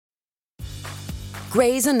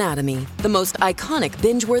Grey's Anatomy, the most iconic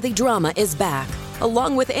binge-worthy drama, is back,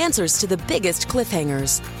 along with answers to the biggest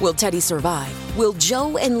cliffhangers. Will Teddy survive? Will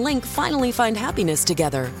Joe and Link finally find happiness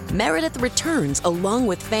together? Meredith returns along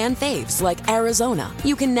with fan faves like Arizona.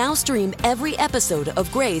 You can now stream every episode of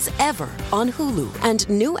Grey's ever on Hulu, and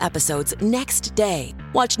new episodes next day.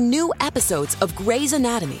 Watch new episodes of Grey's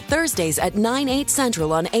Anatomy Thursdays at 9/8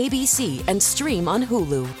 Central on ABC and stream on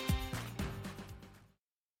Hulu.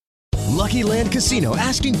 Lucky Land Casino,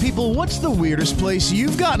 asking people, what's the weirdest place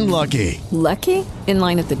you've gotten lucky? Lucky? In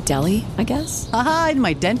line at the deli, I guess? Aha, in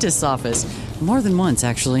my dentist's office. More than once,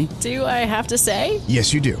 actually. Do I have to say?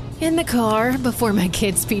 Yes, you do. In the car before my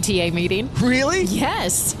kids' PTA meeting. Really?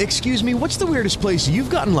 Yes. Excuse me, what's the weirdest place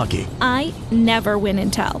you've gotten lucky? I never win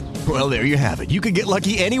and tell. Well, there you have it. You can get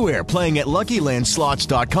lucky anywhere, playing at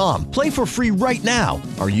LuckyLandSlots.com. Play for free right now.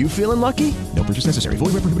 Are you feeling lucky? No purchase necessary.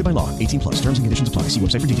 Void where prohibited by law. 18+. Terms and conditions apply. See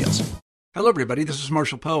website for details. Hello, everybody. This is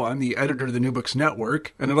Marshall Poe. I'm the editor of the New Books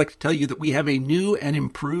Network, and I'd like to tell you that we have a new and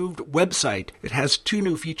improved website. It has 2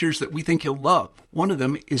 new features that we think you'll love. One of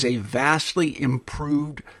them is a vastly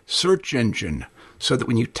improved search engine, so that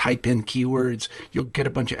when you type in keywords, you'll get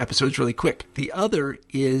a bunch of episodes really quick. The other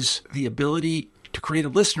is the ability to create a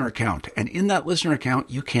listener account. And in that listener account,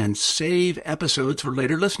 you can save episodes for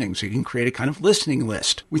later listening. So you can create a kind of listening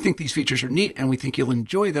list. We think these features are neat, and we think you'll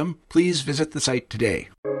enjoy them. Please visit the site today.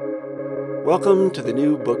 Welcome to the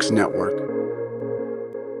New Books Network.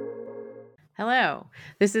 Hello,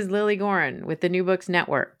 this is Lily Gorin with the New Books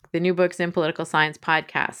Network, the New Books in Political Science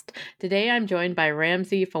podcast. Today I'm joined by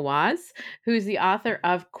Ramzy Fawaz, who's the author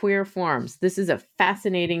of Queer Forms. This is a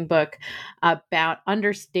fascinating book about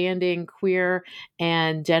understanding queer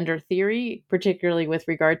and gender theory, particularly with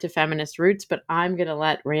regard to feminist roots, but I'm going to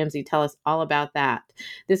let Ramzy tell us all about that.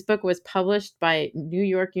 This book was published by New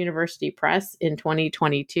York University Press in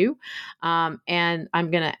 2022, and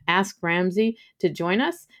I'm going to ask Ramzy to join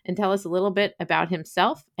us and tell us a little bit about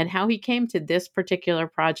himself and how he came to this particular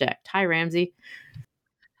project. Hi, Ramzy.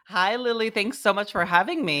 Hi, Lily. Thanks so much for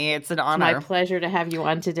having me. It's an honor. It's my pleasure to have you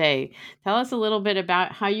on today. Tell us a little bit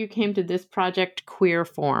about how you came to this project, Queer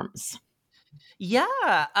Forms. Yeah.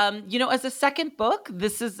 As a second book,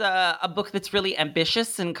 this is a book that's really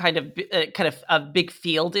ambitious and kind of a big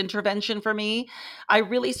field intervention for me. I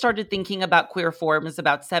really started thinking about Queer Forms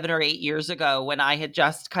about 7 or 8 years ago when I had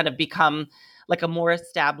just kind of become like a more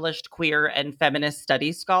established queer and feminist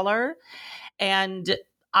studies scholar. And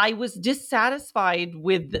I was dissatisfied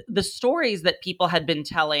with the stories that people had been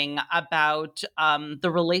telling about the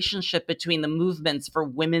relationship between the movements for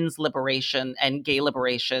women's liberation and gay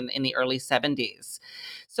liberation in the early 70s.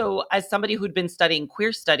 So as somebody who'd been studying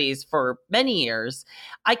queer studies for many years,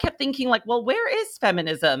 I kept thinking like, well, where is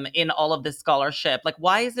feminism in all of this scholarship? Like,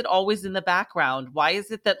 why is it always in the background? Why is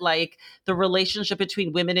it that like the relationship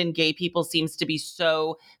between women and gay people seems to be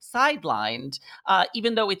so sidelined,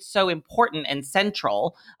 even though it's so important and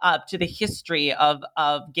central to the history of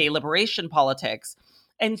gay liberation politics?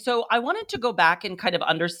 And so I wanted to go back and kind of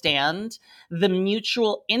understand the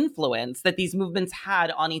mutual influence that these movements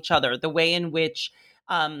had on each other, the way in which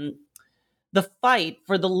the fight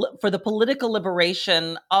for the political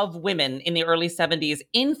liberation of women in the early 70s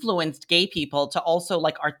influenced gay people to also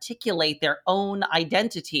like articulate their own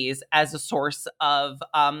identities as a source of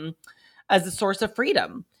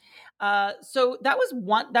freedom. So that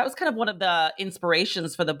was kind of one of the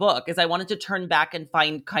inspirations for the book, is I wanted to turn back and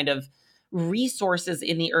find kind of resources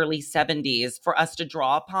in the early 70s for us to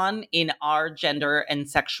draw upon in our gender and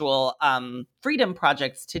sexual freedom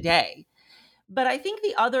projects today. But I think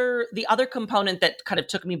the other component that kind of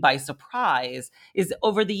took me by surprise is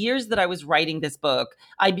over the years that I was writing this book,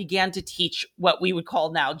 I began to teach what we would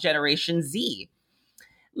call now Generation Z.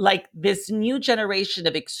 Like this new generation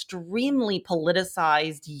of extremely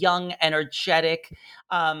politicized, young, energetic,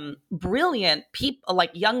 brilliant people,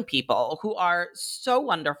 like young people who are so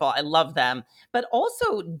wonderful. I love them, but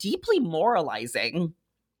also deeply moralizing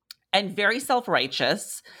and very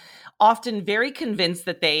self-righteous, often very convinced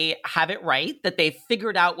that they have it right, that they've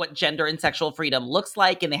figured out what gender and sexual freedom looks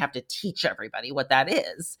like, and they have to teach everybody what that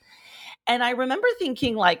is. And I remember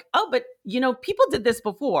thinking like, oh, but people did this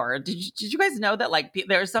before. Did you guys know that like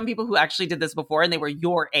there are some people who actually did this before and they were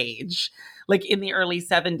your age, like in the early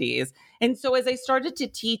 70s. And so as I started to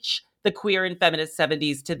teach the queer and feminist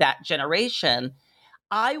 70s to that generation,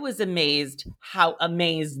 I was amazed how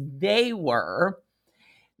amazed they were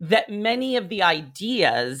that many of the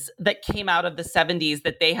ideas that came out of the 70s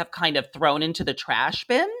that they have kind of thrown into the trash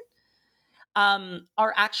bin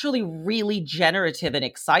are actually really generative and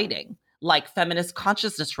exciting, like feminist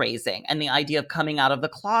consciousness raising and the idea of coming out of the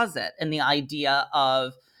closet and the idea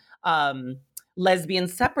of lesbian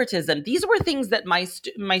separatism. These were things that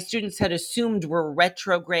my students had assumed were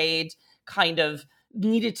retrograde, kind of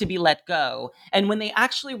needed to be let go. And when they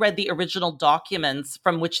actually read the original documents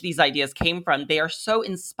from which these ideas came from, they are so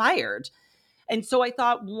inspired. And so I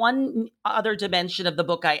thought one other dimension of the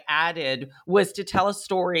book I added was to tell a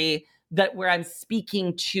story that where I'm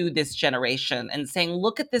speaking to this generation and saying,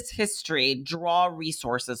 look at this history, draw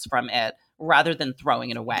resources from it rather than throwing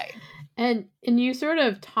it away. And you sort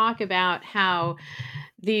of talk about how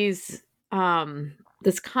these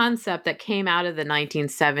this concept that came out of the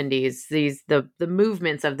 1970s, the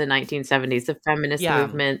movements of the 1970s, the feminist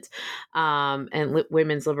movement, and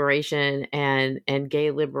women's liberation and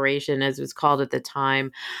gay liberation, as it was called at the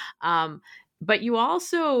time. But you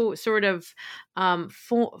also sort of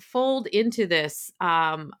fold into this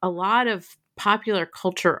a lot of popular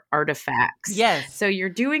culture artifacts. Yes. So you're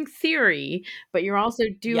doing theory, but you're also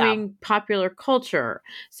doing popular culture.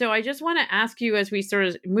 So I just want to ask you, as we sort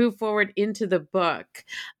of move forward into the book,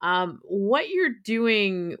 what you're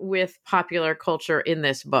doing with popular culture in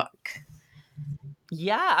this book.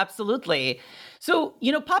 Yeah, absolutely. So,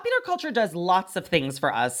 popular culture does lots of things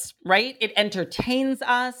for us, right? It entertains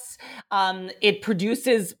us. It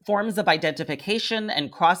produces forms of identification and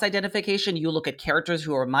cross-identification. You look at characters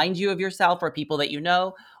who remind you of yourself or people that you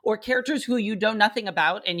know, or characters who you know nothing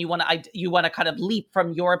about and you want to kind of leap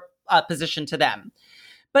from your position to them.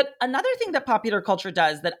 But another thing that popular culture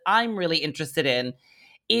does that I'm really interested in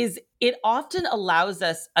is it often allows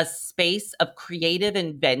us a space of creative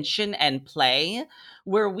invention and play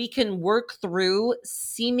where we can work through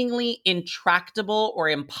seemingly intractable or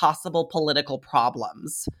impossible political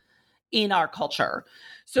problems in our culture.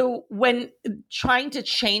 So when trying to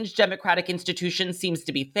change democratic institutions seems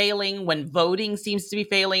to be failing, when voting seems to be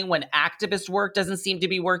failing, when activist work doesn't seem to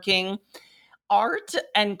be working, art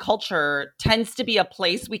and culture tends to be a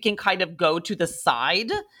place we can kind of go to the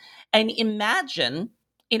side and imagine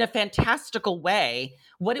in a fantastical way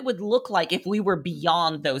what it would look like if we were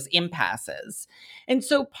beyond those impasses. And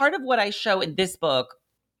so part of what I show in this book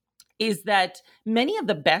is that many of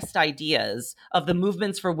the best ideas of the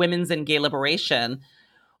movements for women's and gay liberation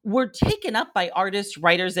were taken up by artists,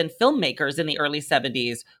 writers, and filmmakers in the early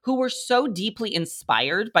 70s who were so deeply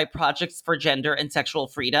inspired by projects for gender and sexual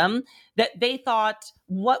freedom that they thought,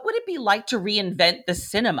 what would it be like to reinvent the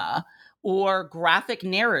cinema or graphic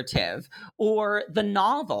narrative or the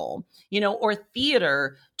novel, or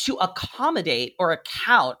theater to accommodate or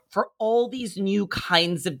account for all these new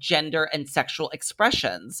kinds of gender and sexual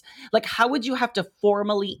expressions? Like, how would you have to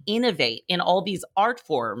formally innovate in all these art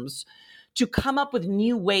forms to come up with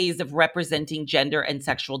new ways of representing gender and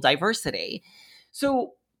sexual diversity?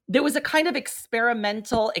 So there was a kind of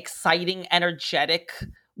experimental, exciting, energetic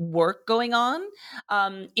work going on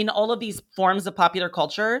in all of these forms of popular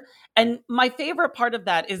culture. And my favorite part of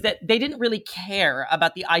that is that they didn't really care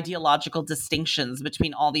about the ideological distinctions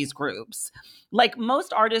between all these groups. Like,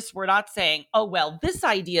 most artists were not saying, oh, well, this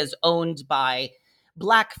idea is owned by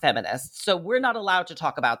Black feminists, so we're not allowed to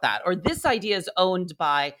talk about that. Or this idea is owned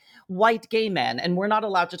by white gay men, and we're not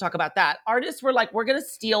allowed to talk about that. Artists were like, we're going to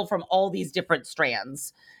steal from all these different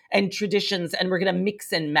strands and traditions, and we're going to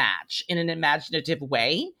mix and match in an imaginative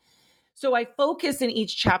way. So I focus in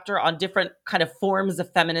each chapter on different kind of forms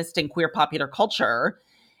of feminist and queer popular culture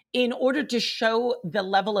in order to show the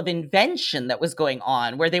level of invention that was going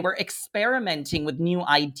on, where they were experimenting with new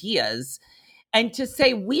ideas, and to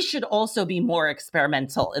say we should also be more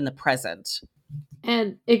experimental in the present.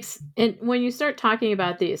 And when you start talking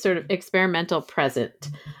about the sort of experimental present,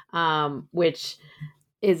 which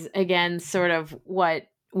is, again, sort of what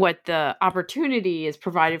the opportunity is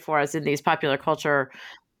provided for us in these popular culture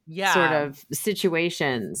sort of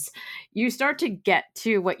situations, you start to get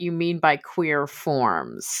to what you mean by queer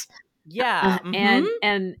forms. Yeah. And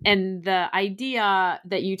the idea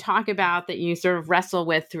that you talk about, that you sort of wrestle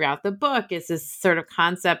with throughout the book, is this sort of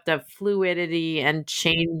concept of fluidity and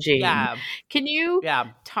changing. Yeah. Can you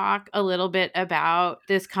talk a little bit about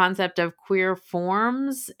this concept of queer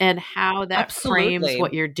forms and how that frames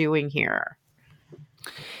what you're doing here?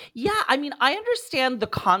 Yeah, I mean, I understand the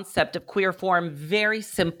concept of queer form very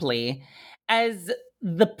simply as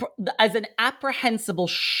an apprehensible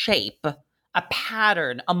shape, a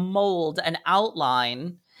pattern, a mold, an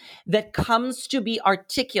outline that comes to be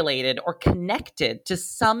articulated or connected to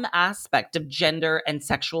some aspect of gender and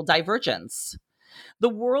sexual divergence. The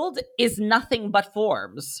world is nothing but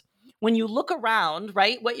forms. When you look around,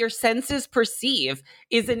 right, what your senses perceive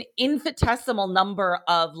is an infinitesimal number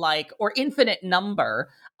of or infinite number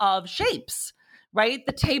of shapes, right?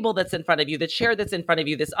 The table that's in front of you, the chair that's in front of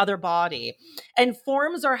you, this other body. And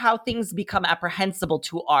forms are how things become apprehensible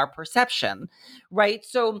to our perception, right?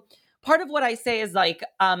 So part of what I say is like,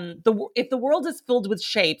 if the world is filled with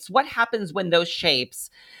shapes, what happens when those shapes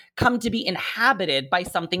come to be inhabited by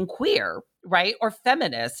something queer, right? Or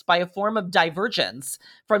feminist, by a form of divergence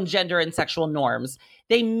from gender and sexual norms?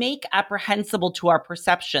 They make apprehensible to our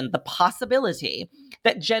perception the possibility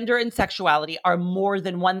that gender and sexuality are more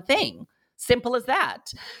than one thing. Simple as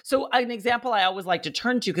that. So an example I always like to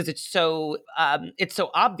turn to, because it's so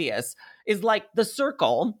obvious, is like the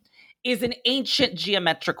circle is an ancient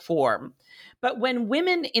geometric form. But when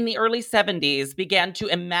women in the early 70s began to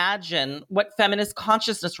imagine what feminist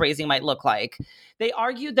consciousness raising might look like, they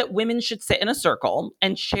argued that women should sit in a circle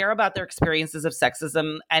and share about their experiences of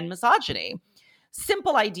sexism and misogyny.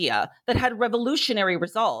 Simple idea that had revolutionary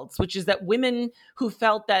results, which is that women who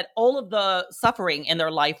felt that all of the suffering in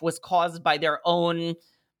their life was caused by their own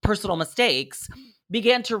personal mistakes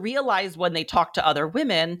began to realize when they talked to other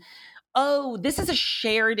women, oh, this is a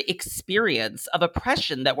shared experience of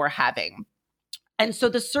oppression that we're having. And so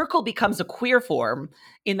the circle becomes a queer form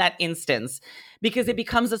in that instance because it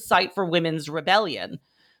becomes a site for women's rebellion.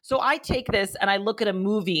 So I take this and I look at a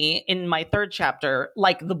movie in my third chapter,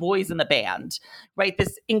 like The Boys in the Band, right?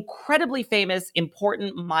 This incredibly famous,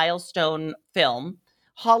 important milestone film,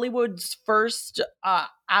 Hollywood's first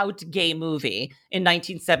out gay movie in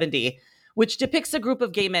 1970, which depicts a group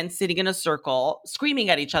of gay men sitting in a circle, screaming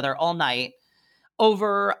at each other all night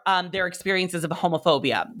over their experiences of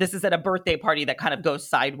homophobia. This is at a birthday party that kind of goes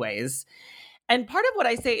sideways. And part of what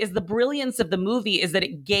I say is the brilliance of the movie is that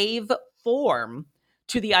it gave form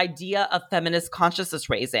to the idea of feminist consciousness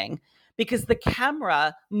raising, because the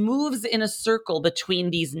camera moves in a circle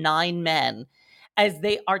between these 9 men as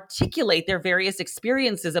they articulate their various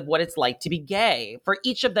experiences of what it's like to be gay, for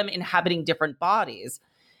each of them inhabiting different bodies.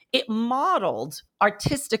 It modeled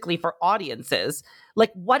artistically for audiences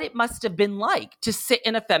like what it must have been like to sit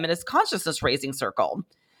in a feminist consciousness raising circle.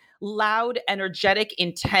 Loud, energetic,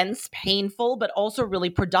 intense, painful, but also really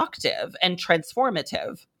productive and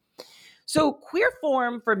transformative. So queer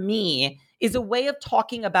form for me is a way of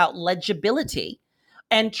talking about legibility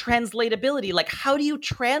and translatability. Like, how do you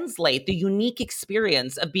translate the unique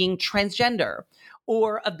experience of being transgender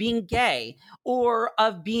or of being gay or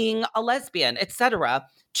of being a lesbian, etc.,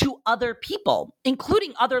 to other people,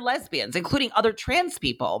 including other lesbians, including other trans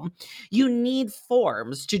people? You need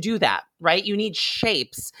forms to do that, right? You need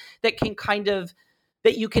shapes that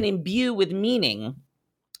you can imbue with meaning.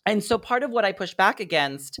 And so part of what I push back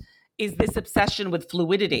against is this obsession with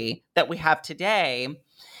fluidity that we have today,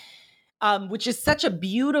 which is such a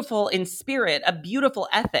beautiful in spirit, a beautiful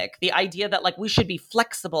ethic, the idea that like we should be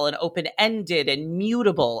flexible and open-ended and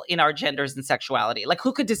mutable in our genders and sexuality. Like,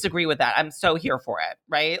 who could disagree with that? I'm so here for it,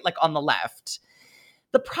 right? Like on the left.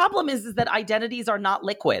 The problem is that identities are not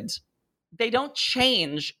liquid. They don't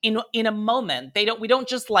change in a moment. We don't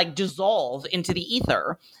just like dissolve into the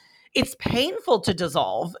ether. It's painful to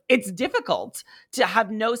dissolve. It's difficult to have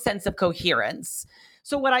no sense of coherence.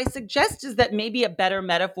 So what I suggest is that maybe a better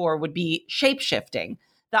metaphor would be shape-shifting,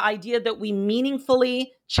 the idea that we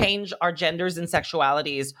meaningfully change our genders and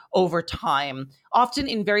sexualities over time, often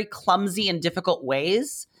in very clumsy and difficult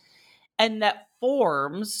ways, and that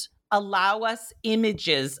forms allow us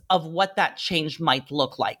images of what that change might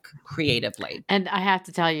look like creatively. And I have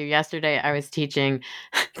to tell you, yesterday I was teaching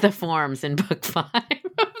the forms in book 5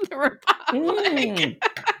 of the Republic.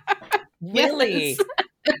 Really? Yes.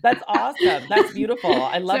 That's awesome. That's beautiful.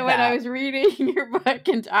 I love that. So when I was reading your book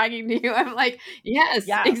and talking to you, I'm like, yes.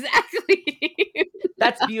 Exactly.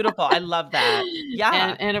 That's beautiful. I love that.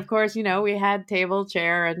 Yeah. And of course, we had table,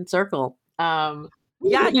 chair, and circle.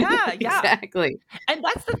 Yeah. Exactly. And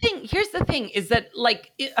that's the thing. Here's the thing is that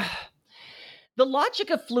the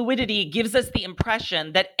logic of fluidity gives us the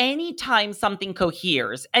impression that anytime something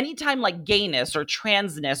coheres, anytime like gayness or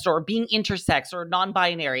transness or being intersex or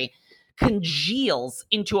non-binary congeals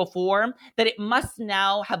into a form, that it must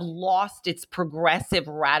now have lost its progressive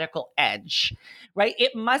radical edge, right?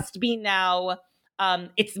 It must be now,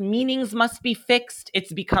 its meanings must be fixed.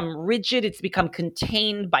 It's become rigid. It's become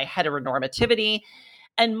contained by heteronormativity.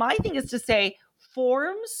 And my thing is to say,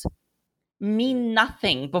 forms mean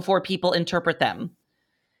nothing before people interpret them.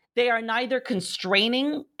 They are neither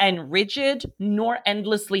constraining and rigid nor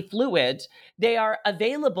endlessly fluid. They are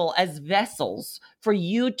available as vessels for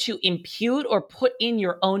you to impute or put in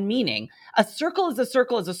your own meaning. A circle is a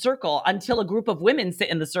circle is a circle until a group of women sit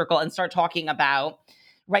in the circle and start talking about,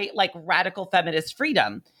 right, like radical feminist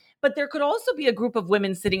freedom. But there could also be a group of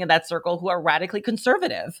women sitting in that circle who are radically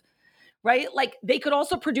conservative, right? Like they could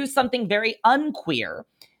also produce something very unqueer.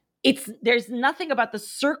 There's nothing about the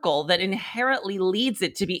circle that inherently leads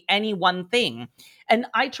it to be any one thing. And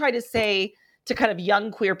I try to say to kind of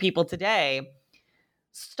young queer people today,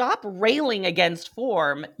 stop railing against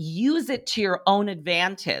form, use it to your own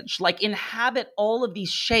advantage, like inhabit all of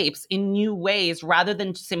these shapes in new ways rather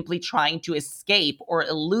than simply trying to escape or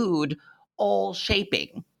elude all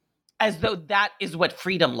shaping, as though that is what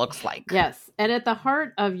freedom looks like. Yes. And at the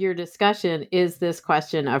heart of your discussion is this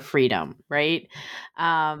question of freedom, right?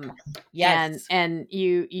 Yes. And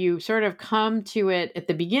you sort of come to it at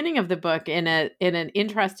the beginning of the book in an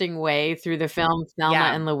interesting way through the film Thelma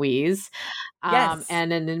and Louise. Yes.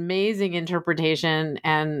 And an amazing interpretation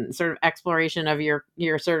and sort of exploration of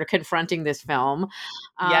your sort of confronting this film.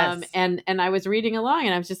 Yes. And I was reading along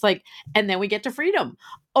and I was just like, and then we get to freedom.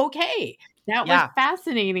 Okay. That was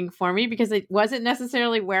fascinating for me because it wasn't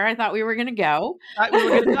necessarily where I thought we were going to go.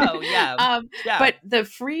 But the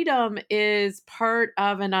freedom is part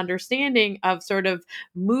of an understanding of sort of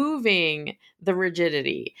moving the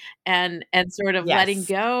rigidity and sort of letting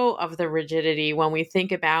go of the rigidity when we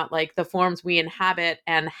think about like the forms we inhabit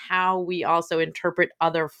and how we also interpret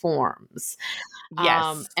other forms.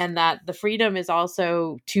 And that the freedom is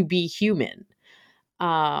also to be human.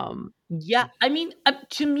 I mean,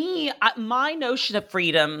 to me, my notion of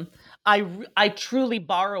freedom, I truly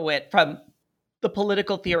borrow it from the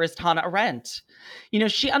political theorist Hannah Arendt. You know,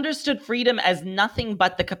 she understood freedom as nothing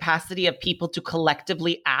but the capacity of people to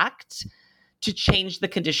collectively act to change the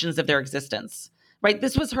conditions of their existence, right?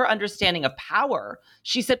 This was her understanding of power.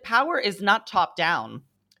 She said power is not top down.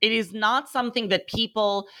 It is not something that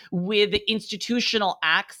people with institutional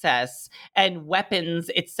access and weapons,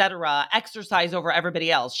 etc., exercise over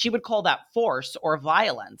everybody else. She would call that force or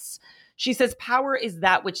violence. She says power is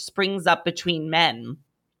that which springs up between men.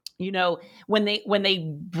 You know, when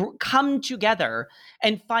they come together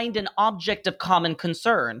and find an object of common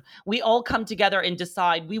concern, we all come together and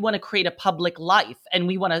decide we want to create a public life and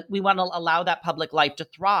we want to allow that public life to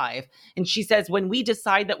thrive. And she says when we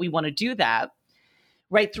decide that we want to do that,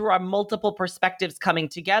 right, through our multiple perspectives coming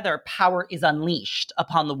together, power is unleashed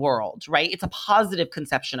upon the world, right? It's a positive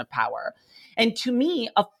conception of power. And to me,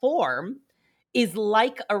 a form is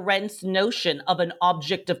like Arendt's notion of an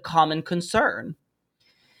object of common concern.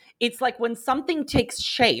 It's like when something takes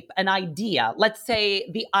shape, an idea, let's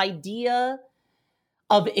say the idea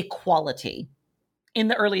of equality in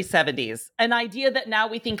the early 70s, an idea that now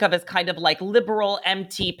we think of as kind of like liberal,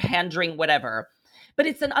 empty, pandering, whatever. But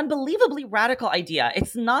it's an unbelievably radical idea.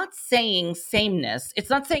 It's not saying sameness. It's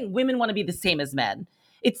not saying women want to be the same as men.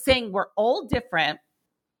 It's saying we're all different,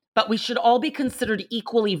 but we should all be considered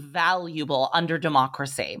equally valuable under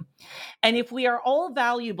democracy. And if we are all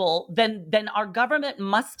valuable, then our government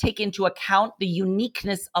must take into account the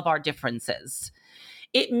uniqueness of our differences.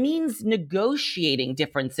 It means negotiating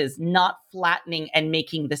differences, not flattening and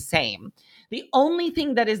making the same. The only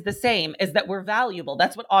thing that is the same is that we're valuable.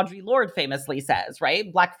 That's what Audre Lorde famously says,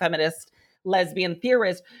 right? Black feminist, lesbian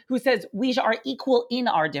theorist who says we are equal in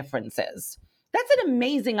our differences. That's an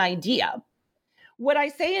amazing idea. What I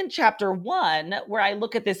say in chapter 1, where I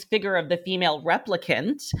look at this figure of the female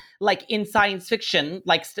replicant, like in science fiction,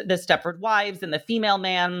 like the Stepford Wives and the female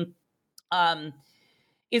man,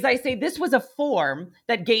 is I say this was a form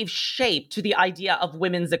that gave shape to the idea of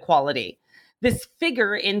women's equality. This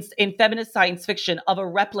figure in feminist science fiction of a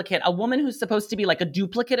replicant, a woman who's supposed to be like a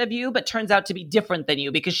duplicate of you, but turns out to be different than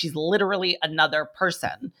you because she's literally another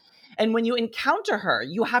person. And when you encounter her,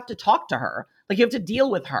 you have to talk to her, like you have to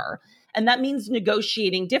deal with her. And that means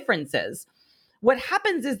negotiating differences. What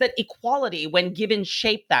happens is that equality, when given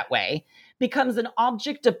shape that way, becomes an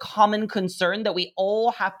object of common concern that we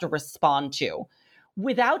all have to respond to.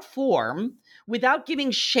 Without form, without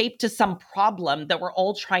giving shape to some problem that we're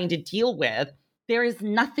all trying to deal with, there is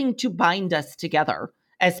nothing to bind us together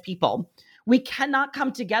as people. We cannot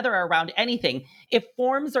come together around anything. If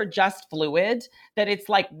forms are just fluid, that it's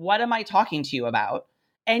like, what am I talking to you about?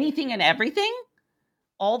 Anything and everything?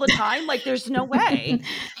 All the time? Like, there's no way.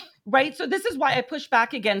 Right? So this is why I push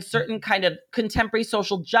back against certain kind of contemporary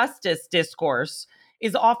social justice discourse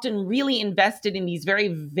is often really invested in these very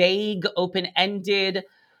vague, open-ended,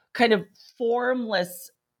 kind of formless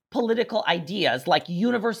political ideas like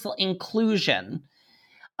universal inclusion.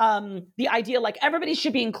 The idea like everybody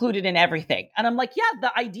should be included in everything. And I'm like, yeah,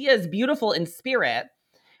 the idea is beautiful in spirit,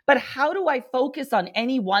 but how do I focus on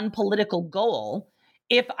any one political goal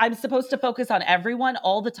if I'm supposed to focus on everyone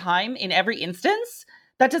all the time in every instance?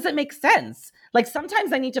 That doesn't make sense. Like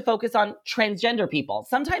sometimes I need to focus on transgender people.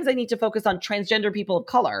 Sometimes I need to focus on transgender people of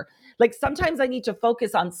color. Like sometimes I need to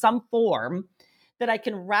focus on some form that I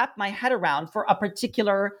can wrap my head around for a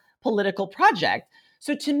particular political project.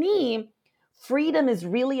 So to me, freedom is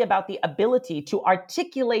really about the ability to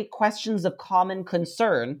articulate questions of common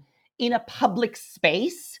concern in a public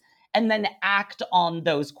space and then act on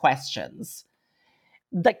those questions.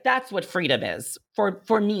 Like, that's what freedom is,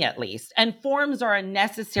 for me at least. And forms are a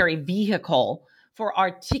necessary vehicle for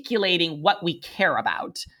articulating what we care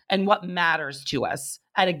about and what matters to us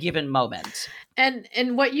at a given moment.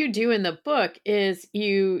 And what you do in the book is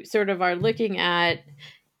you sort of are looking at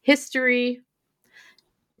history,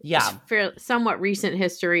 somewhat recent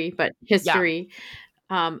history, but history,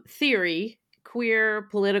 theory, queer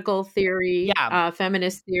political theory,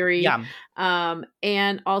 feminist theory,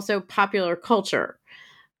 and also popular culture.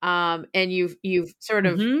 And you've sort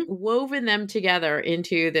of woven them together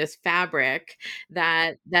into this fabric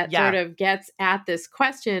that sort of gets at this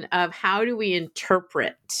question of how do we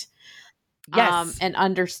interpret and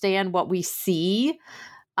understand what we see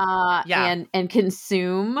and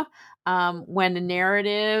consume when a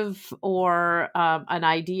narrative or an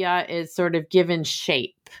idea is sort of given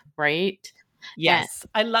shape, right? Yes.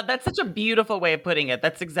 I love, that's such a beautiful way of putting it.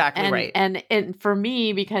 That's exactly right. And for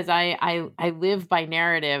me, because I live by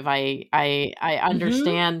narrative, I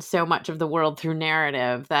understand so much of the world through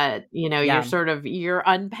narrative that, you're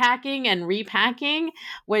unpacking and repacking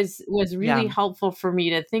was really helpful for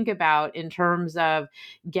me to think about in terms of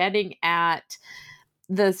getting at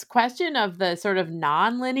this question of the sort of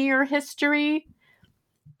nonlinear history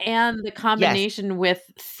and the combination with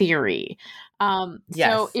theory.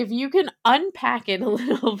 So if you can unpack it a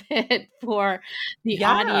little bit for the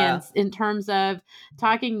audience in terms of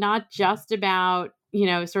talking not just about,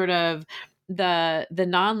 sort of the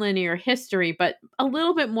nonlinear history, but a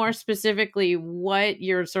little bit more specifically what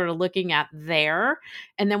you're sort of looking at there.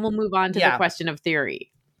 And then we'll move on to the question of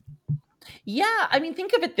theory. Yeah, I mean,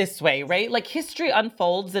 think of it this way, right? Like, history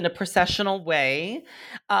unfolds in a processional way.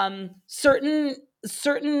 Certain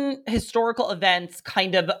historical events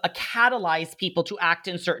kind of catalyze people to act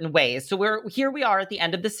in certain ways. So we are at the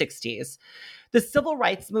end of the 60s. The civil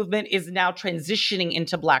rights movement is now transitioning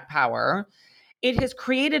into Black power. It has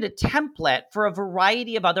created a template for a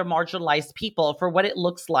variety of other marginalized people for what it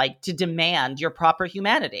looks like to demand your proper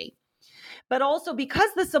humanity. But also, because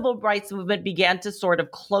the civil rights movement began to sort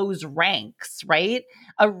of close ranks, right,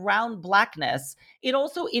 around Blackness, it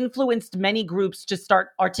also influenced many groups to start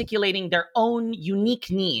articulating their own unique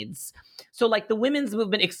needs. So like the women's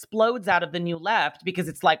movement explodes out of the New Left because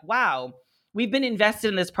it's like, wow, we've been invested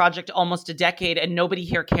in this project almost a decade and nobody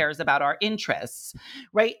here cares about our interests,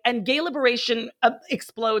 right? And gay liberation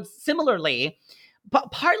explodes similarly,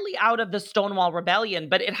 but partly out of the Stonewall Rebellion,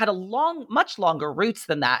 but it had much longer roots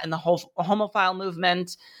than that in the whole homophile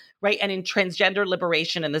movement, right? And in transgender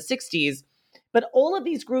liberation in the 60s. But all of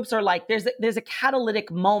these groups are like, there's a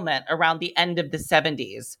catalytic moment around the end of the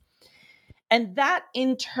 70s. And that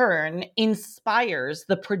in turn inspires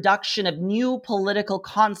the production of new political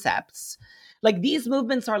concepts. Like, these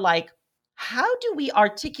movements are like, how do we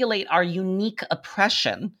articulate our unique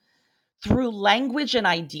oppression through language and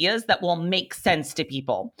ideas that will make sense to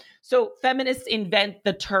people? So feminists invent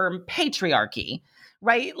the term patriarchy,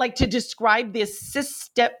 right? Like, to describe this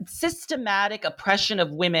systematic oppression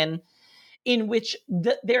of women in which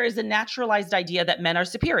there is a naturalized idea that men are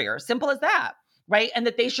superior. Simple as that, right? And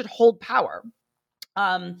that they should hold power.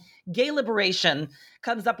 Gay liberation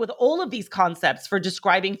comes up with all of these concepts for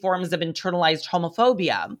describing forms of internalized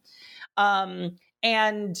homophobia.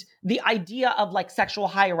 And the idea of like sexual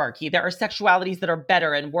hierarchy. There are sexualities that are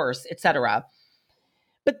better and worse, etc.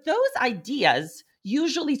 But those ideas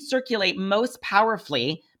usually circulate most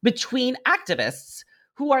powerfully between activists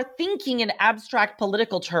who are thinking in abstract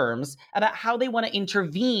political terms about how they want to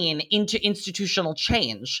intervene into institutional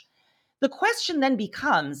change. The question then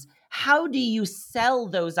becomes, how do you sell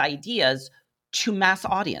those ideas to mass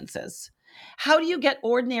audiences? How do you get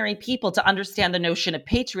ordinary people to understand the notion of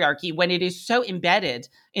patriarchy when it is so embedded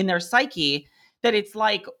in their psyche that it's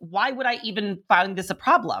like, why would I even find this a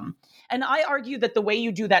problem? And I argue that the way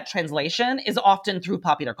you do that translation is often through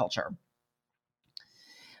popular culture.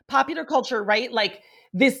 Popular culture, right? Like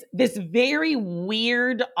this very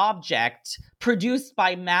weird object produced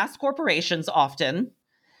by mass corporations often,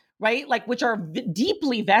 right? Like, which are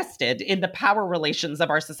deeply vested in the power relations of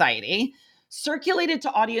our society, circulated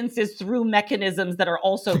to audiences through mechanisms that are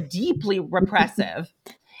also deeply repressive,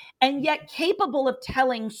 and yet capable of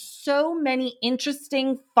telling so many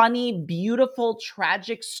interesting, funny, beautiful,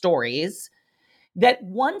 tragic stories that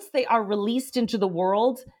once they are released into the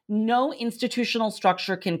world, no institutional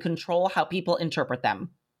structure can control how people interpret them.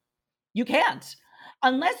 You can't.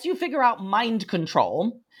 Unless you figure out mind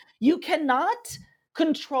control, you cannot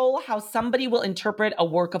control how somebody will interpret a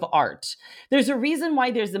work of art. There's a reason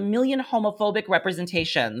why there's a million homophobic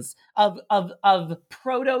representations of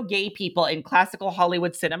proto-gay people in classical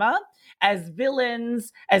Hollywood cinema as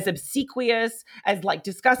villains, as obsequious, as like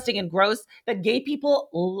disgusting and gross, that gay people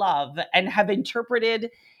love and have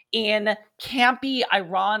interpreted in campy,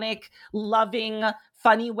 ironic, loving,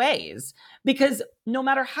 funny ways. Because no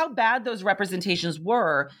matter how bad those representations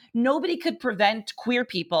were, nobody could prevent queer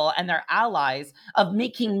people and their allies of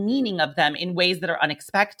making meaning of them in ways that are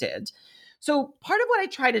unexpected. So part of what I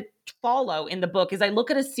try to follow in the book is I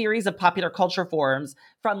look at a series of popular culture forms,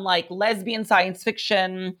 from like lesbian science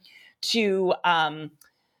fiction to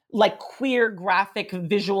like queer graphic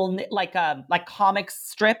visual, like comic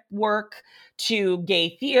strip work, to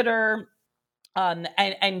gay theater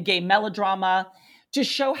and gay melodrama, to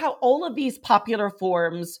show how all of these popular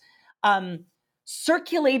forms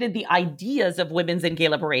circulated the ideas of women's and gay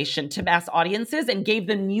liberation to mass audiences and gave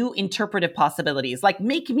them new interpretive possibilities, like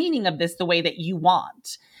make meaning of this the way that you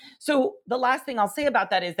want. So the last thing I'll say about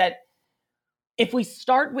that is that if we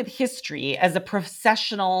start with history as a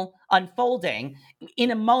processional unfolding in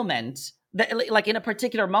a moment, like in a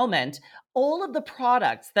particular moment, all of the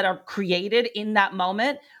products that are created in that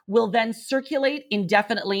moment will then circulate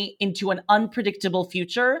indefinitely into an unpredictable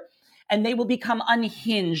future, and they will become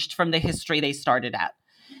unhinged from the history they started at.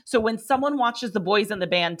 So when someone watches The Boys and the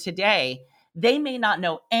Band today, they may not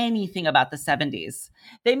know anything about the 70s.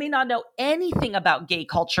 They may not know anything about gay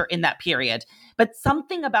culture in that period, but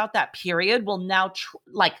something about that period will now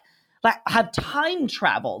have time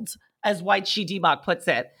traveled, as White Chi Dimok puts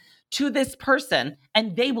it, to this person,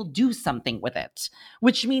 and they will do something with it,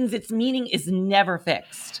 which means its meaning is never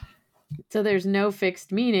fixed. So there's no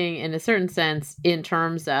fixed meaning in a certain sense in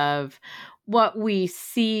terms of what we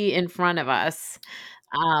see in front of us.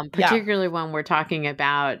 Particularly when we're talking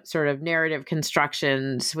about sort of narrative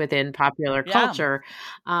constructions within popular culture,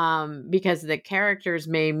 because the characters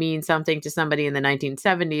may mean something to somebody in the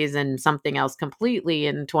 1970s and something else completely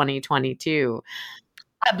in 2022.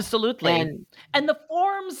 Absolutely. And the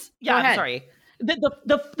forms, I'm sorry.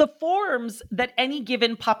 The forms that any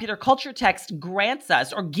given popular culture text grants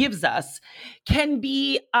us or gives us can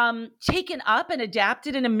be taken up and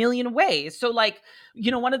adapted in a million ways. So like,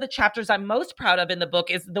 one of the chapters I'm most proud of in the book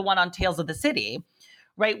is the one on Tales of the City,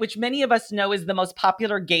 right? Which many of us know is the most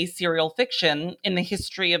popular gay serial fiction in the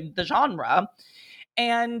history of the genre.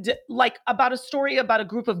 And like about a story about a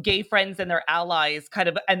group of gay friends and their allies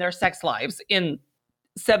and their sex lives in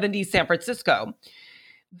 70s San Francisco.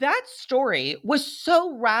 That story was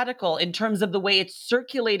so radical in terms of the way it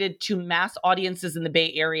circulated to mass audiences in the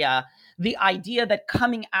Bay Area. The idea that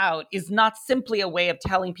coming out is not simply a way of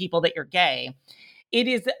telling people that you're gay. It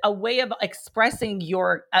is a way of expressing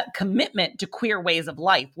your commitment to queer ways of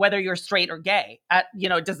life, whether you're straight or gay.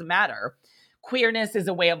 It doesn't matter. Queerness is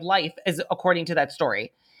a way of life, as according to that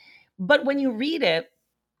story. But when you read it,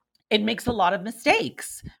 it makes a lot of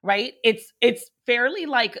mistakes, right? It's fairly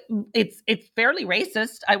it's fairly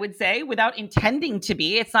racist, I would say, without intending to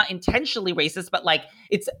be. It's not intentionally racist, but like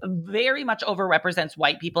it's very much overrepresents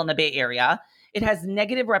white people in the Bay Area. It has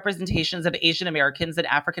negative representations of Asian Americans and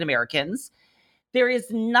African Americans. There is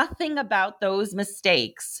nothing about those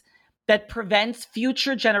mistakes that prevents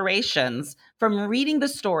future generations from reading the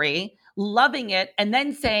story, loving it, and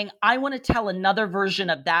then saying, I want to tell another version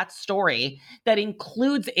of that story that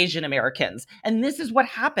includes Asian Americans. And this is what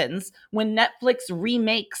happens when Netflix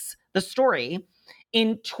remakes the story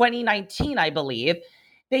in 2019, I believe.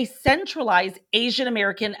 They centralize Asian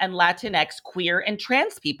American and Latinx queer and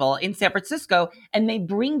trans people in San Francisco, and they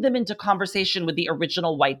bring them into conversation with the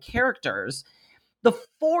original white characters. The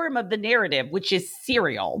form of the narrative, which is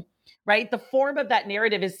serial, right? The form of that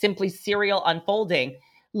narrative is simply serial unfolding,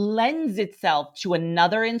 lends itself to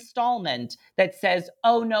another installment that says,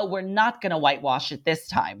 oh no, we're not going to whitewash it this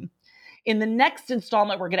time. In the next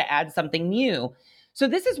installment, we're going to add something new. So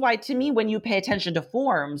this is why, to me, when you pay attention to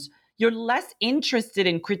forms, you're less interested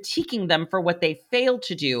in critiquing them for what they failed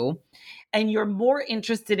to do. And you're more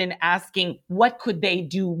interested in asking, what could they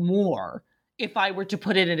do more if I were to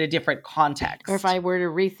put it in a different context? Or if I were to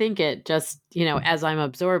rethink it just, as I'm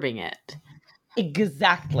absorbing it.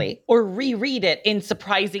 Exactly. Or reread it in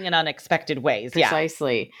surprising and unexpected ways.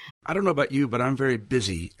 Precisely. I don't know about you, but I'm very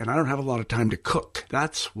busy and I don't have a lot of time to cook.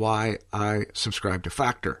 That's why I subscribe to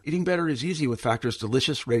Factor. Eating better is easy with Factor's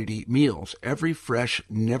delicious, ready-to-eat meals. Every fresh,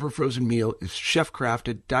 never frozen meal is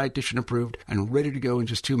chef-crafted, dietitian approved, and ready to go in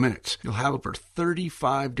just 2 minutes. You'll have over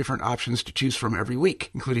 35 different options to choose from every week,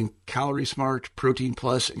 including Calorie Smart, Protein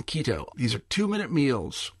Plus, and Keto. These are 2-minute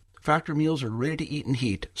meals. Factor meals are ready to eat and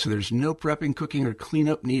heat, so there's no prepping, cooking, or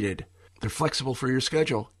cleanup needed. They're flexible for your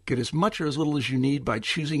schedule. Get as much or as little as you need by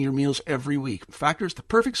choosing your meals every week. Factor is the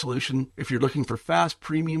perfect solution if you're looking for fast,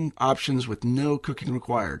 premium options with no cooking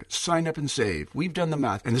required. Sign up and save. We've done the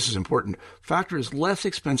math, and this is important. Factor is less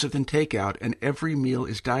expensive than takeout, and every meal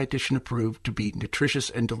is dietitian approved to be nutritious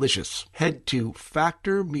and delicious. Head to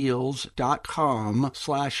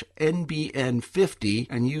factormeals.com/NBN50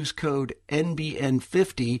 and use code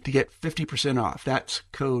NBN50 to get 50% off. That's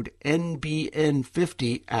code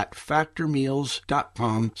NBN50 at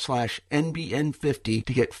factormeals.com/NBN50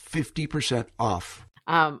 to get 50% off.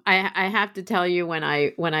 I have to tell you, when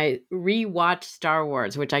I rewatched Star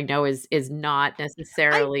Wars, which I know is not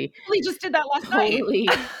necessarily We just did that last totally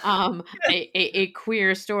night. a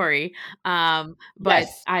queer story, but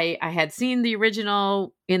Yes. I had seen the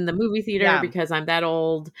original in the movie theater because I'm that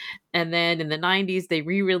old, and then in the 90s they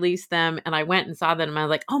re-released them, and I went and saw them, and I was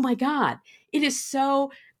like, oh my God, it is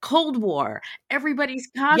so Cold War. Everybody's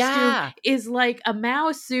costume is like a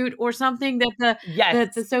Mao suit or something that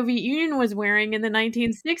the Soviet Union was wearing in the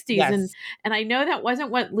 1960s. Yes. And I know that wasn't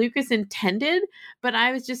what Lucas intended, but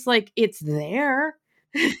I was just like, it's there.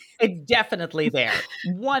 It's definitely there.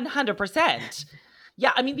 100%.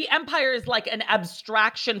 Yeah, I mean, the empire is like an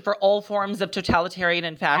abstraction for all forms of totalitarian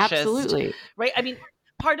and fascist. Absolutely. Right? I mean,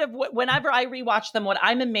 part of whenever I rewatch them, what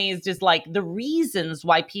I'm amazed is like the reasons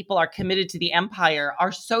why people are committed to the empire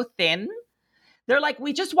are so thin. They're like,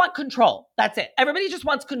 we just want control. That's it. Everybody just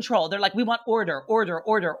wants control. They're like, we want order,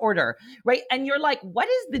 right? And you're like, what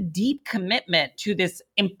is the deep commitment to this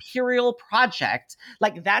imperial project?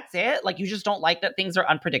 Like, that's it? Like, you just don't like that things are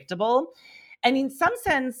unpredictable? And in some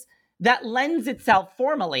sense, that lends itself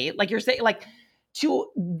formally, like you're saying, like, to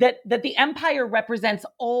that the empire represents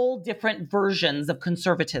all different versions of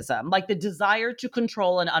conservatism, like the desire to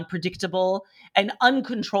control an unpredictable and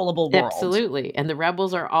uncontrollable world. Absolutely. And the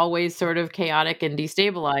rebels are always sort of chaotic and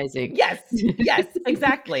destabilizing. Yes,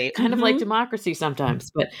 exactly. Kind of like democracy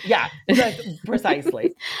sometimes, but yeah,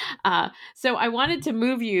 precisely. So I wanted to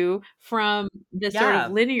move you from the sort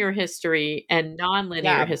of linear history and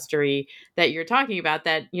non-linear history that you're talking about,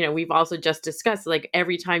 that, you know, we've also just discussed. Like,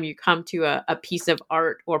 every time you come to a piece of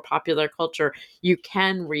art or popular culture, you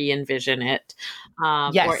can re-envision it,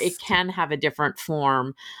 or it can have a different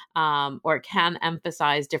form, or it can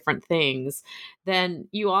emphasize different things. Then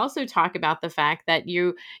you also talk about the fact that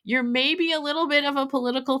you're maybe a little bit of a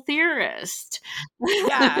political theorist.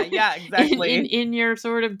 Yeah, exactly. in your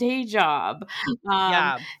sort of day job.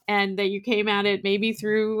 And that you came at it maybe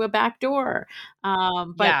through a back door.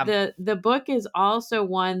 But the book is also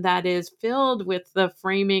one that is filled with the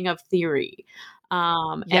framing of theory.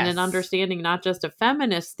 And an understanding not just of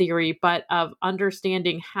feminist theory, but of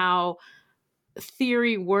understanding how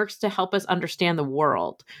theory works to help us understand the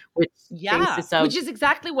world, which is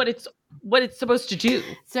exactly what it's supposed to do.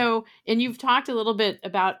 So, and you've talked a little bit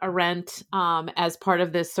about Arendt as part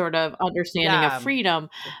of this sort of understanding of freedom,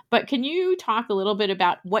 but can you talk a little bit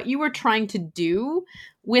about what you were trying to do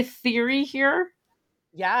with theory here?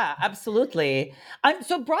 Yeah, absolutely.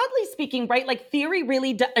 So broadly speaking, right, like theory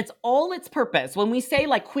really, it's all its purpose. When we say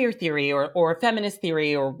like queer theory or feminist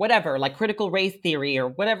theory or whatever, like critical race theory or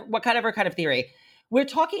whatever, whatever kind of theory, we're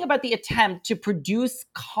talking about the attempt to produce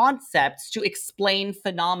concepts to explain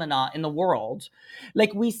phenomena in the world.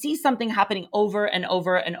 Like, we see something happening over and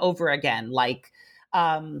over and over again, like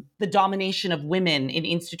the domination of women in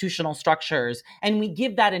institutional structures. And we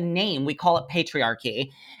give that a name. We call it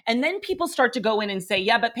patriarchy. And then people start to go in and say,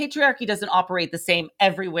 yeah, but patriarchy doesn't operate the same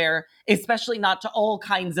everywhere, especially not to all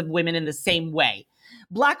kinds of women in the same way.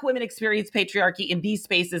 Black women experience patriarchy in these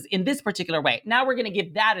spaces in this particular way. Now we're going to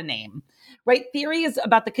give that a name, right? Theory is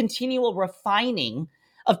about the continual refining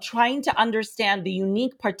of trying to understand the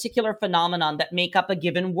unique particular phenomenon that make up a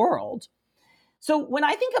given world. So when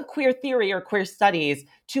I think of queer theory or queer studies,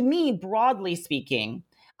 to me, broadly speaking,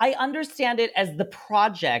 I understand it as the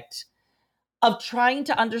project of trying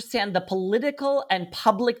to understand the political and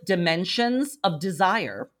public dimensions of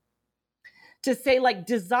desire. To say, like,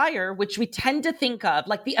 desire, which we tend to think of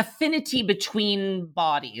like the affinity between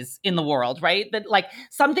bodies in the world, right? That, like,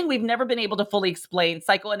 something we've never been able to fully explain.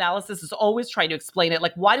 Psychoanalysis is always trying to explain it.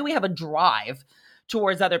 Like, why do we have a drive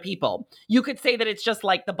towards other people? You could say that it's just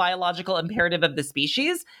like the biological imperative of the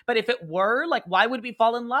species. But if it were, like, why would we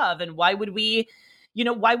fall in love? And why would we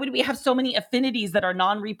have so many affinities that are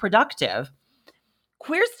non-reproductive?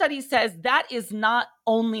 Queer studies says that is not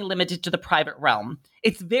only limited to the private realm.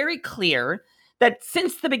 It's very clear that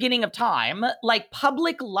since the beginning of time, like,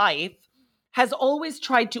 public life has always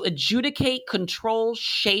tried to adjudicate, control,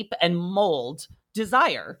 shape, and mold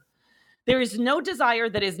desire. There is no desire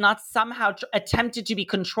that is not somehow attempted to be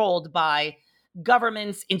controlled by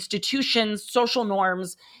governments, institutions, social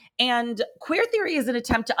norms. And queer theory is an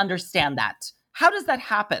attempt to understand that. How does that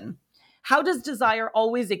happen? How does desire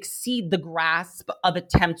always exceed the grasp of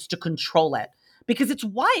attempts to control it? Because it's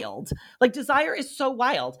wild. Like, desire is so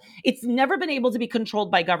wild. It's never been able to be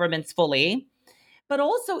controlled by governments fully. But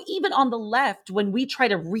also, even on the left, when we try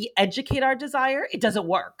to re-educate our desire, it doesn't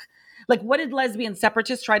work. Like, what did lesbian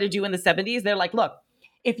separatists try to do in the 70s? They're like, look,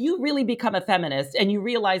 if you really become a feminist and you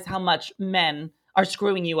realize how much men are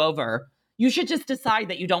screwing you over, you should just decide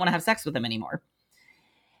that you don't want to have sex with them anymore.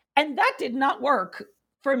 And that did not work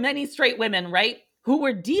for many straight women, right? Who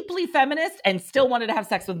were deeply feminist and still wanted to have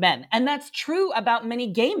sex with men. And that's true about many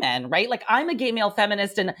gay men, right? Like, I'm a gay male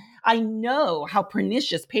feminist and I know how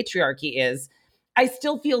pernicious patriarchy is. I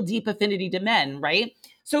still feel deep affinity to men, right?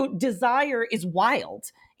 So desire is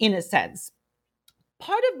wild in a sense.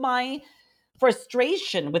 Part of my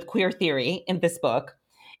frustration with queer theory in this book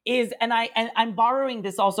is, and I'm borrowing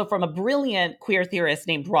this also from a brilliant queer theorist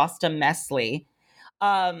named Rostam Mesli,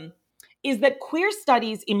 is that queer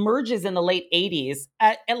studies emerges in the late 80s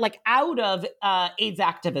out of AIDS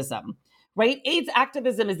activism, right? AIDS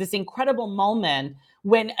activism is this incredible moment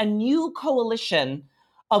when a new coalition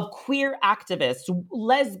of queer activists,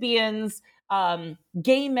 lesbians,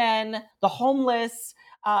 gay men, the homeless,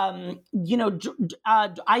 IV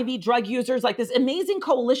drug users, like this amazing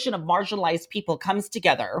coalition of marginalized people comes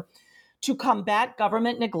together to combat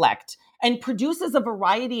government neglect and produces a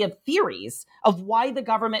variety of theories of why the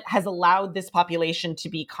government has allowed this population to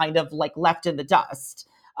be kind of like left in the dust.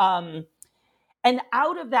 And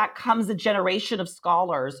out of that comes a generation of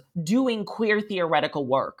scholars doing queer theoretical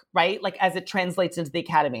work, right? Like, as it translates into the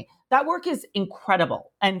academy. That work is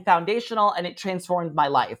incredible and foundational, and it transformed my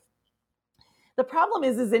life. The problem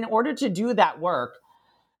is in order to do that work,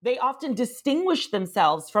 they often distinguish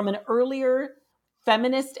themselves from an earlier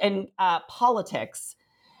feminist and politics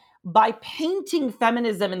by painting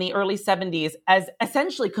feminism in the early 70s as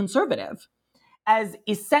essentially conservative, as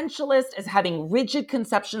essentialist, as having rigid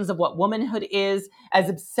conceptions of what womanhood is, as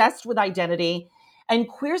obsessed with identity. And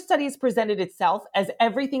queer studies presented itself as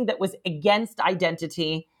everything that was against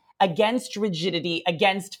identity, against rigidity,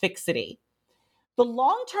 against fixity. The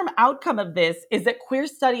long-term outcome of this is that queer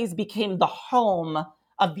studies became the home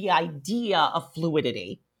of the idea of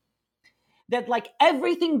fluidity. That like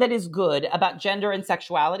everything that is good about gender and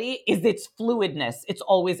sexuality is its fluidness. It's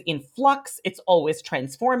always in flux. It's always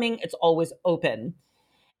transforming. It's always open.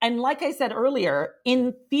 And like I said earlier,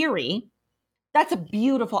 in theory, that's a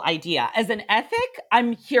beautiful idea. As an ethic,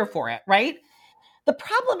 I'm here for it, right? The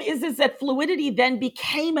problem is that fluidity then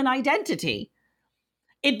became an identity.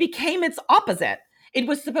 It became its opposite. It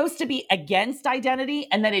was supposed to be against identity,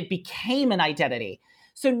 and then it became an identity.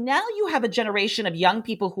 So now you have a generation of young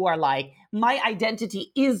people who are like, my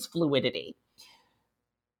identity is fluidity.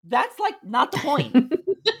 That's like not the point,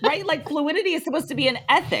 right? Like fluidity is supposed to be an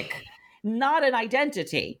ethic, not an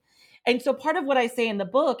identity. And so part of what I say in the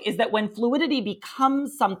book is that when fluidity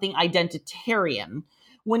becomes something identitarian,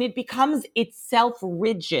 when it becomes itself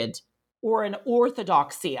rigid or an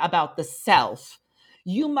orthodoxy about the self,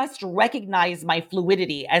 you must recognize my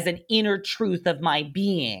fluidity as an inner truth of my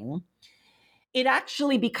being. It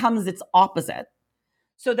actually becomes its opposite.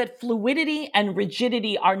 So that fluidity and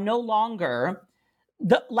rigidity are no longer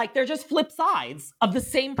they're just flip sides of the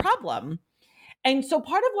same problem. And so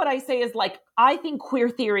part of what I say is like, I think queer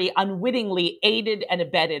theory unwittingly aided and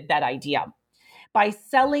abetted that idea by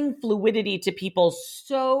selling fluidity to people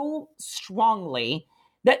so strongly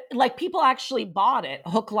that like people actually bought it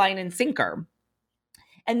hook, line, and sinker.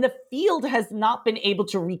 And the field has not been able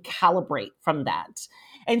to recalibrate from that.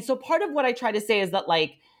 And so part of what I try to say is that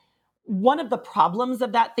like one of the problems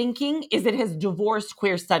of that thinking is it has divorced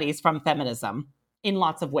queer studies from feminism in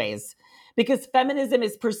lots of ways, because feminism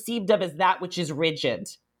is perceived of as that which is rigid,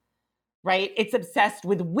 right? It's obsessed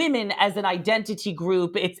with women as an identity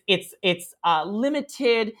group. It's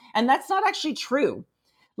limited, and that's not actually true.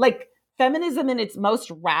 Like feminism in its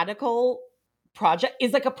most radical project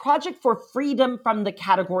is like a project for freedom from the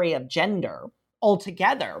category of gender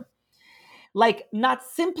altogether. Like not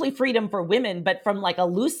simply freedom for women, but from like a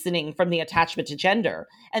loosening from the attachment to gender.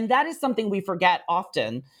 And that is something we forget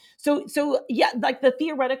often. So yeah, like the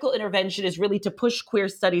theoretical intervention is really to push queer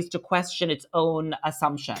studies to question its own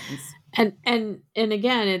assumptions. And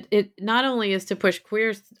again, it not only is to push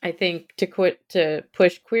queer, I think to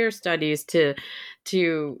push queer studies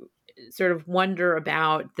to sort of wonder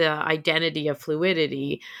about the identity of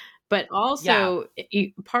fluidity, but also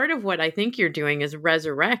part of what I think you're doing is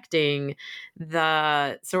resurrecting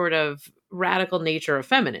the sort of radical nature of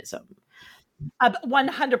feminism.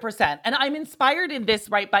 100%. And I'm inspired in this,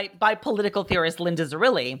 right, by political theorist Linda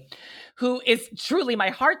Zerilli, who is truly my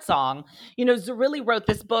heart song. You know, Zerilli wrote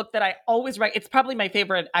this book that I always write. It's probably my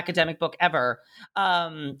favorite academic book ever,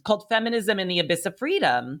 called Feminism in the Abyss of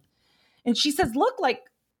Freedom. And she says, look, like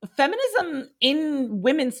feminism in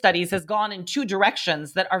women's studies has gone in two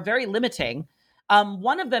directions that are very limiting.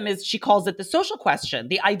 One of them is, she calls it the social question,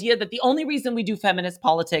 the idea that the only reason we do feminist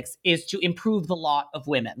politics is to improve the lot of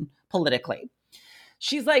women politically.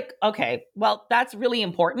 She's like, okay, well, that's really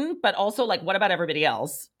important, but also like, what about everybody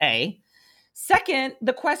else? A. Second,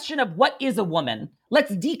 the question of what is a woman?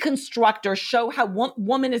 Let's deconstruct or show how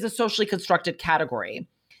woman is a socially constructed category.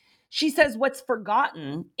 She says what's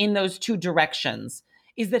forgotten in those two directions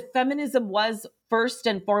is that feminism was first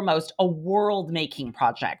and foremost a world-making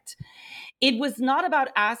project. It was not about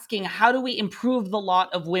asking, how do we improve the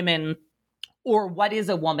lot of women, or what is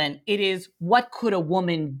a woman? It is, what could a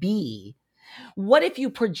woman be? What if you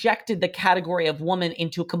projected the category of woman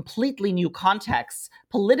into a completely new context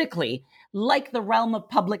politically, like the realm of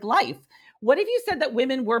public life? What if you said that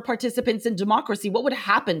women were participants in democracy? What would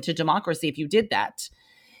happen to democracy if you did that?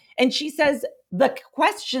 And she says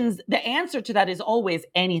the answer to that is always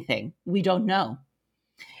anything. We don't know.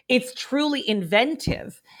 It's truly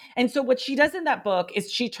inventive. And so what she does in that book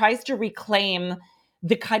is she tries to reclaim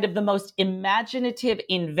the kind of the most imaginative,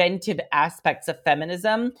 inventive aspects of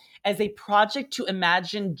feminism as a project to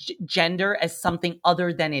imagine gender as something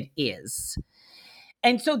other than it is.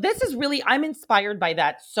 And so this is really, I'm inspired by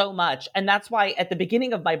that so much. And that's why at the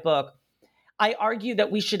beginning of my book, I argue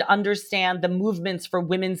that we should understand the movements for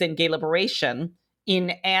women's and gay liberation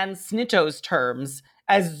in Anne Snitto's terms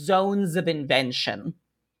as zones of invention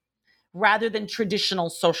rather than traditional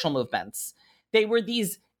social movements. They were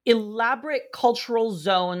these elaborate cultural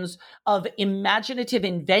zones of imaginative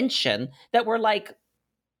invention that were like,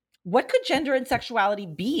 what could gender and sexuality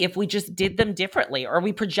be if we just did them differently, or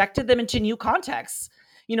we projected them into new contexts,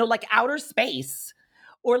 you know, like outer space,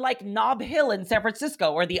 or like Nob Hill in San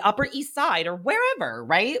Francisco, or the Upper East Side, or wherever,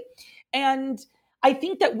 right? And I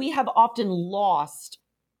think that we have often lost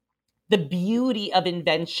the beauty of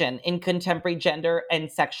invention in contemporary gender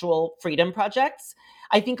and sexual freedom projects.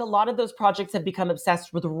 I think a lot of those projects have become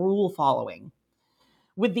obsessed with rule following,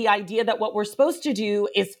 with the idea that what we're supposed to do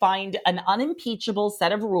is find an unimpeachable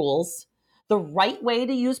set of rules, the right way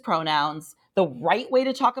to use pronouns, the right way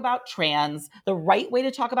to talk about trans, the right way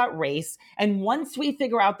to talk about race. And once we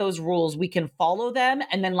figure out those rules, we can follow them,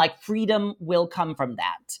 and then like freedom will come from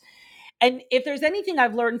that. And if there's anything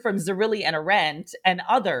I've learned from Zerilli and Arendt and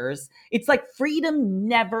others, it's like freedom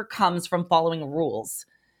never comes from following rules.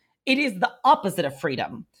 It is the opposite of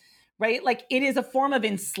freedom, right? Like it is a form of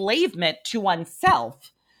enslavement to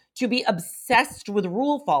oneself to be obsessed with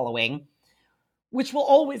rule following, which will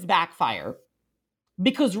always backfire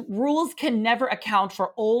because rules can never account for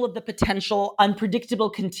all of the potential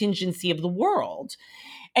unpredictable contingency of the world.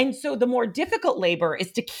 And so the more difficult labor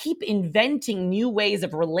is to keep inventing new ways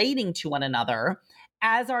of relating to one another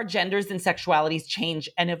as our genders and sexualities change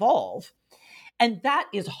and evolve. And that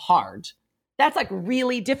is hard. That's like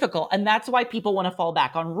really difficult. And that's why people want to fall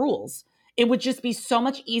back on rules. It would just be so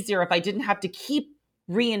much easier if I didn't have to keep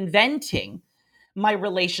reinventing my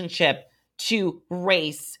relationship to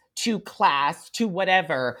race, to class, to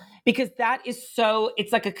whatever, because that is so,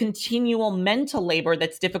 it's like a continual mental labor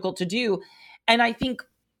that's difficult to do. And I think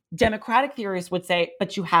democratic theorists would say,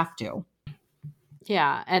 but you have to.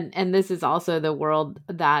 Yeah. And this is also the world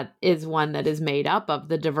that is one that is made up of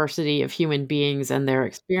the diversity of human beings and their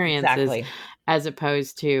experiences, exactly, as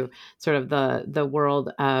opposed to sort of the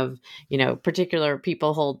world of, you know, particular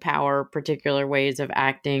people hold power, particular ways of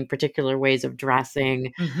acting, particular ways of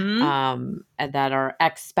dressing, and that are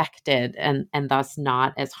expected and thus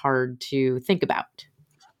not as hard to think about.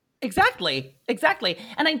 Exactly.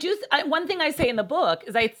 And one thing I say in the book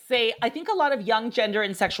is I think a lot of young gender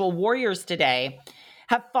and sexual warriors today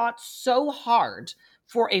have fought so hard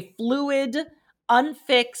for a fluid,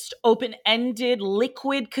 unfixed, open-ended,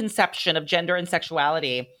 liquid conception of gender and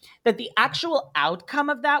sexuality that the actual outcome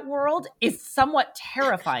of that world is somewhat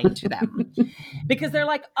terrifying to them. Because they're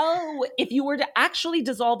like, oh, if you were to actually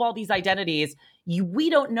dissolve all these identities,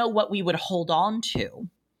 we don't know what we would hold on to.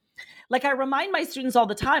 Like I remind my students all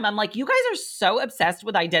the time, I'm like, you guys are so obsessed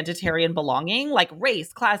with identitarian belonging, like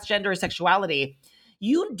race, class, gender, sexuality.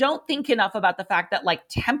 You don't think enough about the fact that like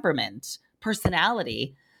temperament,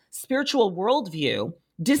 personality, spiritual worldview,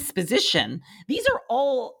 disposition, these are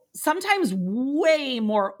all sometimes way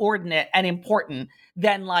more ordinate and important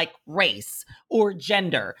than like race or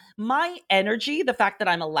gender. My energy, the fact that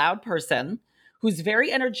I'm a loud person who's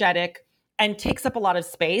very energetic and takes up a lot of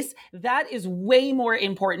space, that is way more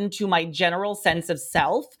important to my general sense of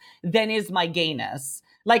self than is my gayness.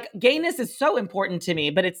 Like, gayness is so important to me,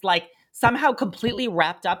 but it's like somehow completely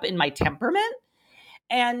wrapped up in my temperament.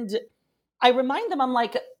 And I remind them, I'm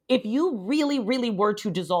like, if you really, really were to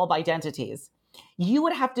dissolve identities, you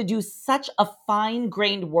would have to do such a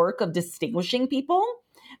fine-grained work of distinguishing people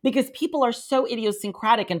because people are so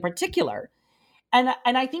idiosyncratic in particular. And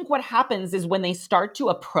I think what happens is when they start to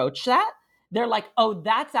approach that, they're like, oh,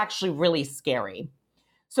 that's actually really scary.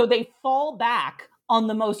 So they fall back on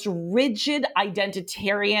the most rigid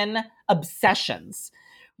identitarian obsessions,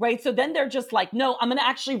 right? So then they're just like, no, I'm going to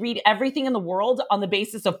actually read everything in the world on the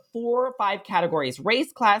basis of 4 or 5 categories: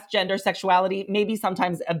 race, class, gender, sexuality, maybe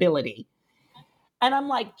sometimes ability. And I'm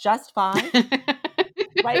like, just 5?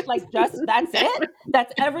 Right? Like, just, that's it?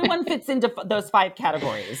 That's everyone fits into those 5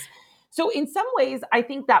 categories. So in some ways, I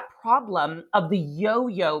think that problem of the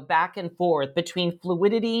yo-yo back and forth between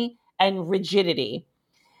fluidity and rigidity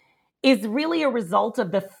is really a result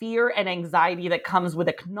of the fear and anxiety that comes with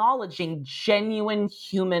acknowledging genuine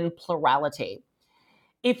human plurality.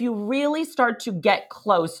 If you really start to get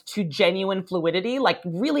close to genuine fluidity, like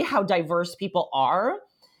really how diverse people are,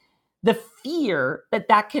 the fear that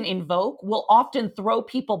that can invoke will often throw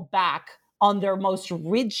people back on their most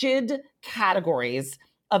rigid categories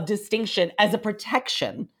of distinction as a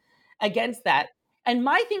protection against that. And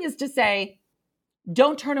my thing is to say,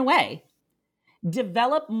 don't turn away.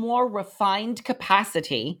 Develop more refined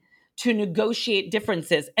capacity to negotiate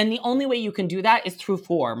differences. And the only way you can do that is through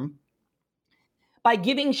form, by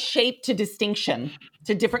giving shape to distinction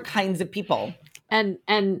to different kinds of people. And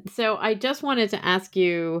so I just wanted to ask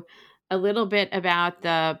you a little bit about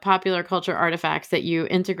the popular culture artifacts that you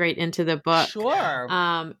integrate into the book. Sure.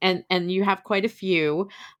 And you have quite a few.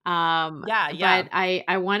 Yeah. But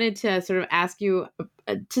I wanted to sort of ask you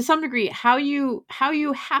to some degree how you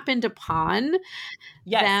happened upon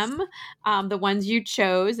them, the ones you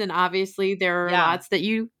chose, and obviously there are lots that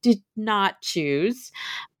you did not choose.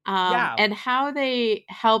 And how they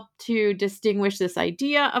help to distinguish this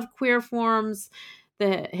idea of queer forms,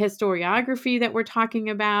 the historiography that we're talking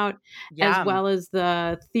about, as well as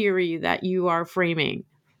the theory that you are framing.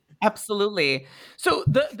 Absolutely. So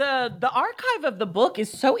the archive of the book is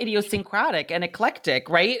so idiosyncratic and eclectic,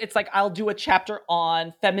 right? It's like I'll do a chapter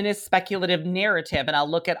on feminist speculative narrative, and I'll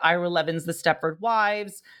look at Ira Levin's The Stepford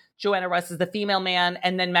Wives, Joanna Russ's The Female Man,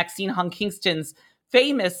 and then Maxine Hung Kingston's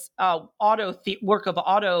famous work of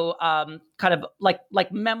kind of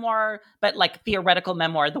like memoir, but like theoretical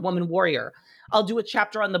memoir, The Woman Warrior. I'll do a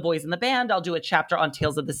chapter on The Boys in the Band. I'll do a chapter on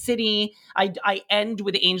Tales of the City. I end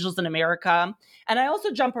with Angels in America, and I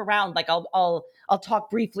also jump around. Like I'll talk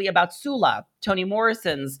briefly about Sula, Toni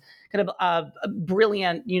Morrison's kind of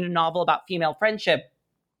brilliant novel about female friendship.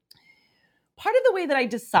 Part of the way that I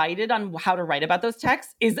decided on how to write about those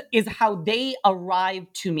texts is how they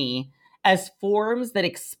arrived to me as forms that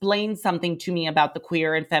explain something to me about the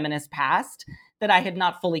queer and feminist past that I had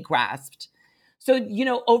not fully grasped. So,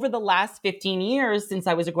 over the last 15 years, since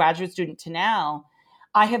I was a graduate student to now,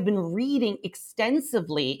 I have been reading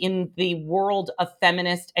extensively in the world of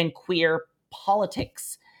feminist and queer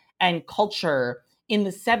politics and culture in the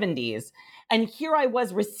 70s. And here I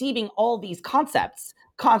was receiving all these concepts: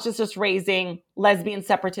 consciousness raising, lesbian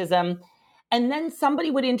separatism. And then somebody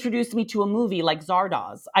would introduce me to a movie like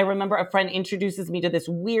Zardoz. I remember a friend introduces me to this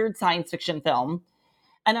weird science fiction film.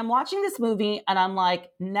 And I'm watching this movie and I'm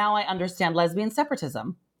like, now I understand lesbian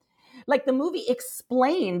separatism. Like, the movie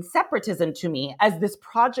explained separatism to me as this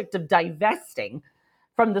project of divesting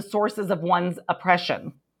from the sources of one's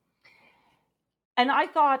oppression. And I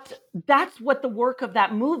thought, that's what the work of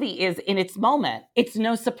that movie is in its moment. It's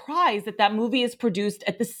no surprise that that movie is produced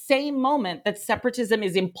at the same moment that separatism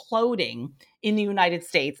is imploding in the United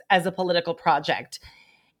States as a political project.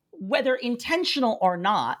 Whether intentional or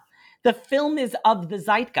not, the film is of the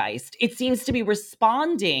zeitgeist. It seems to be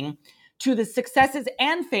responding to the successes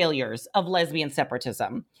and failures of lesbian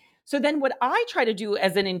separatism. So then what I try to do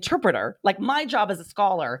as an interpreter, like my job as a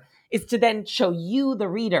scholar, is to then show you, the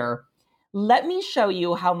reader, let me show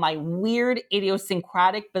you how my weird,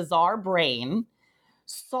 idiosyncratic, bizarre brain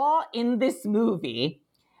saw in this movie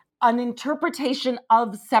an interpretation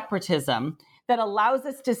of separatism that allows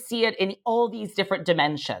us to see it in all these different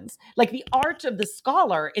dimensions. Like, the art of the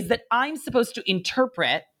scholar is that I'm supposed to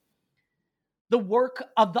interpret the work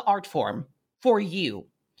of the art form for you.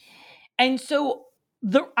 And so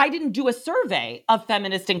I didn't do a survey of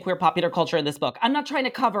feminist and queer popular culture in this book. I'm not trying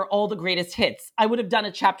to cover all the greatest hits. I would have done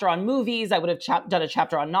a chapter on movies. I would have done a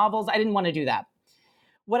chapter on novels. I didn't want to do that.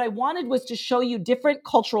 what I wanted was to show you different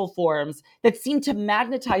cultural forms that seem to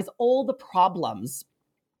magnetize all the problems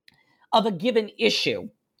of a given issue,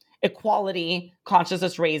 equality,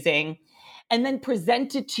 consciousness raising, and then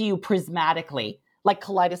present it to you prismatically, like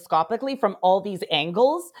kaleidoscopically from all these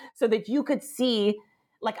angles, so that you could see,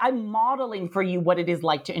 like, I'm modeling for you what it is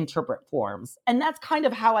like to interpret forms. And that's kind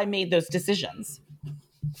of how I made those decisions.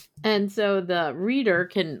 And so the reader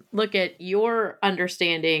can look at your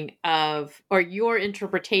understanding of, or your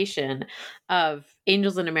interpretation of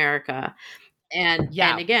Angels in America. And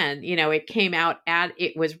again, it came out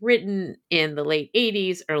it was written in the late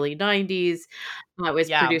 80s, early 90s. It was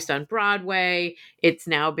produced on Broadway. It's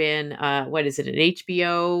now been, an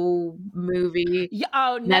HBO movie?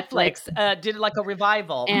 Yeah, Netflix did like a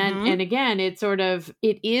revival. And again, it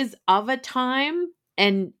is of a time,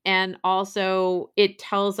 and also it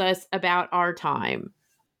tells us about our time.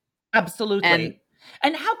 Absolutely.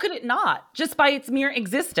 And how could it not? Just by its mere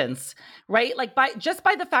existence, right? Like by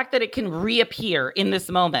the fact that it can reappear in this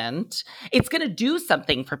moment, it's going to do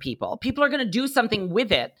something for people. People are going to do something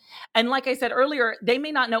with it. And like I said earlier, they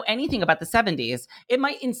may not know anything about the 70s. It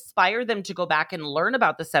might inspire them to go back and learn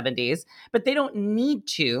about the 70s, but they don't need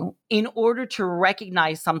to in order to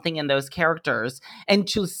recognize something in those characters and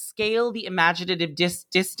to scale the imaginative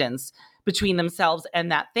distance between themselves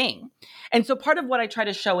and that thing. And so part of what I try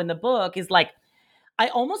to show in the book is like, I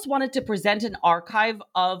almost wanted to present an archive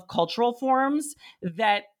of cultural forms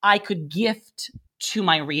that I could gift to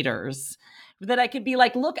my readers, that I could be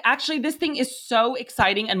like, look, actually, this thing is so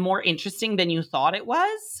exciting and more interesting than you thought it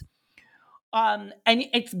was. And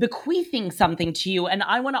it's bequeathing something to you. And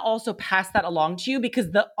I want to also pass that along to you because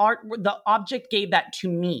the object gave that to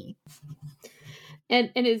me. And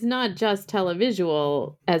it's not just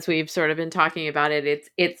televisual, as we've sort of been talking about it.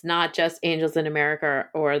 It's not just Angels in America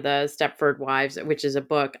or the Stepford Wives, which is a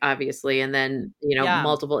book, obviously, and then,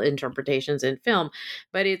 multiple interpretations in film,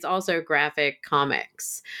 but it's also graphic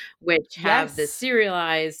comics, which have the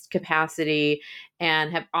serialized capacity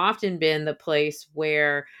and have often been the place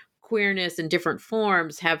where queerness in different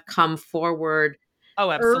forms have come forward. Oh,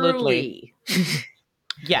 absolutely.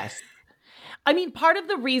 Yes. I mean, part of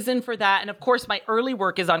the reason for that, and of course, my early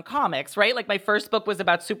work is on comics, right? Like my first book was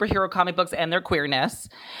about superhero comic books and their queerness.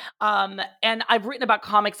 And I've written about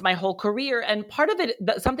comics my whole career. And part of it,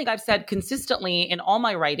 something I've said consistently in all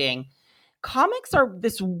my writing, comics are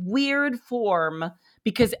this weird form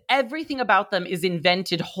because everything about them is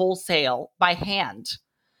invented wholesale by hand,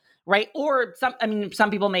 right? Or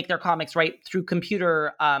some people make their comics, right, through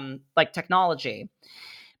computer like technology.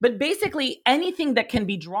 But basically, anything that can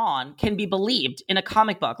be drawn can be believed in a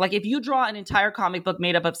comic book. Like if you draw an entire comic book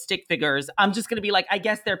made up of stick figures, I'm just going to be like, I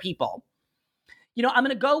guess they're people. I'm going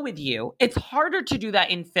to go with you. It's harder to do that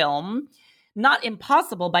in film. Not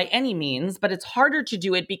impossible by any means, but it's harder to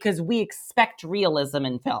do it because we expect realism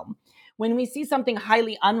in film. When we see something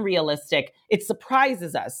highly unrealistic, it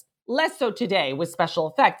surprises us. Less so today with special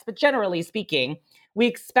effects, but generally speaking, we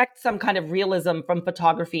expect some kind of realism from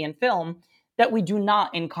photography and film that we do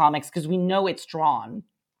not in comics because we know it's drawn.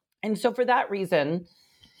 And so for that reason,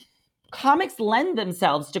 comics lend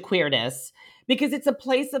themselves to queerness because it's a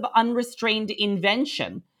place of unrestrained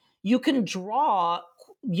invention. You can draw,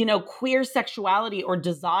 queer sexuality or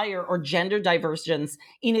desire or gender divergence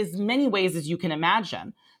in as many ways as you can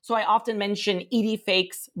imagine. So I often mention Edie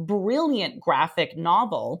Fake's brilliant graphic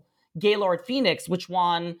novel, Gaylord Phoenix, which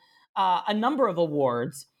won a number of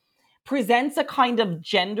awards, presents a kind of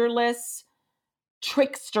genderless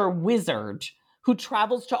trickster wizard who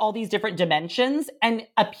travels to all these different dimensions and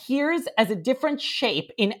appears as a different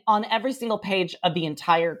shape on every single page of the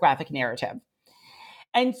entire graphic narrative.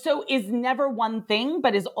 And so is never one thing,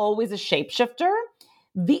 but is always a shapeshifter.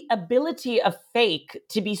 The ability of Fake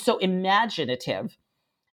to be so imaginative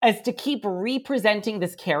as to keep representing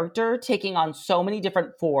this character, taking on so many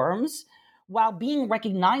different forms while being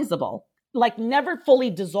recognizable, like never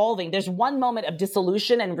fully dissolving. There's one moment of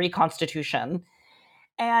dissolution and reconstitution.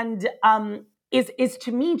 And is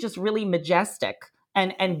to me just really majestic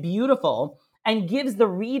and beautiful and gives the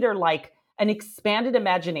reader like an expanded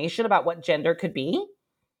imagination about what gender could be.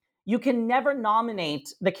 You can never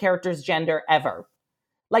nominate the character's gender ever.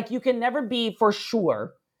 Like you can never be for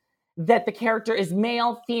sure that the character is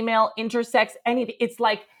male, female, intersex, anything. It's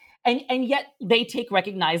like, and yet they take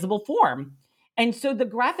recognizable form. And so the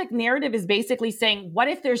graphic narrative is basically saying, what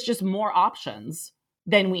if there's just more options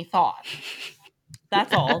than we thought?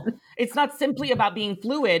 That's all. It's not simply about being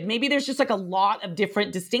fluid. Maybe there's just like a lot of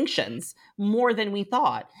different distinctions, more than we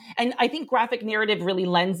thought. And I think graphic narrative really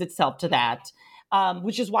lends itself to that,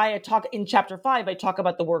 which is why I talk in chapter 5, I talk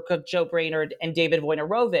about the work of Joe Brainerd and David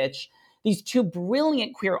Wojnarowicz, these two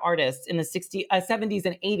brilliant queer artists in the 70s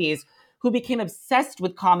and 80s who became obsessed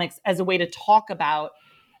with comics as a way to talk about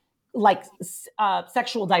like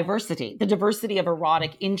sexual diversity, the diversity of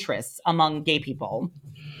erotic interests among gay people.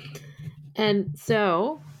 And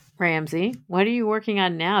so, Ramsey, what are you working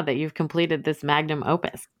on now that you've completed this magnum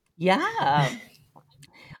opus? Yeah.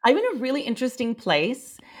 I'm in a really interesting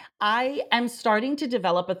place. I am starting to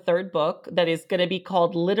develop a third book that is going to be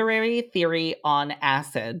called Literary Theory on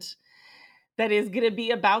Acid. That is going to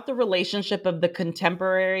be about the relationship of the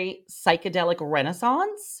contemporary psychedelic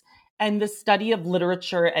renaissance and the study of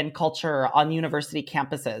literature and culture on university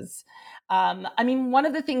campuses. I mean, one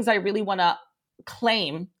of the things I really want to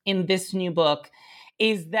claim in this new book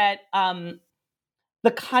is that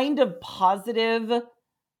the kind of positive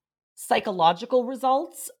psychological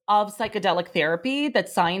results of psychedelic therapy that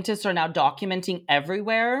scientists are now documenting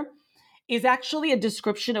everywhere is actually a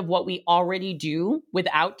description of what we already do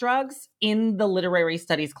without drugs in the literary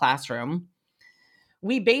studies classroom.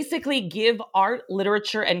 We basically give art,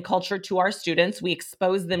 literature, and culture to our students. We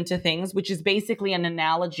expose them to things, which is basically an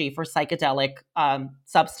analogy for psychedelic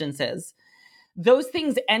substances. Those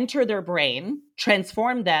things enter their brain,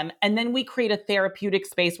 transform them, and then we create a therapeutic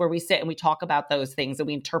space where we sit and we talk about those things and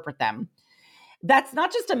we interpret them. That's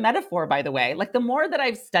not just a metaphor, by the way. Like, the more that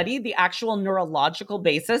I've studied the actual neurological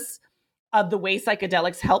basis of the way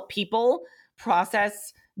psychedelics help people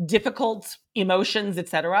process difficult emotions,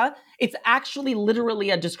 etc., it's actually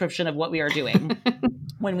literally a description of what we are doing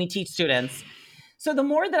when we teach students. So the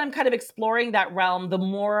more that I'm kind of exploring that realm, the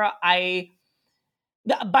more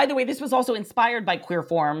by the way, this was also inspired by Queer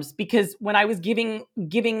Forms, because when I was giving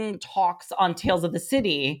talks on Tales of the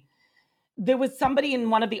City, there was somebody in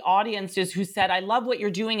one of the audiences who said, I love what you're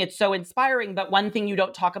doing. It's so inspiring. But one thing you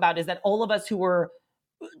don't talk about is that all of us who were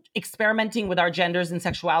experimenting with our genders and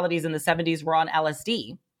sexualities in the 70s were on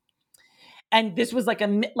LSD. And this was like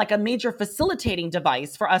a major facilitating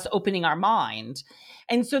device for us opening our mind.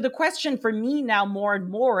 And so the question for me now more and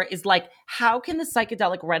more is like, how can the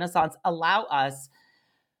psychedelic renaissance allow us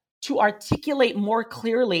to articulate more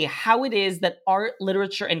clearly how it is that art,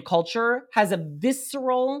 literature, and culture has a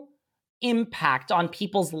visceral impact on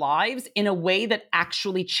people's lives in a way that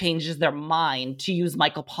actually changes their mind, to use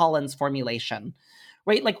Michael Pollan's formulation,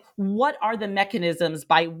 right? Like, what are the mechanisms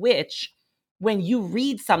by which when you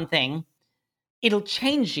read something, it'll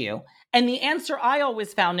change you? And the answer I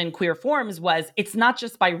always found in Queer Forms was, it's not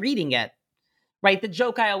just by reading it, right? The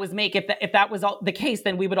joke I always make, if that was the case,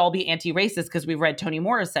 then we would all be anti-racist because we've read Toni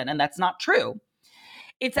Morrison, and that's not true.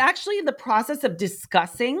 It's actually the process of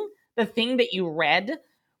discussing the thing that you read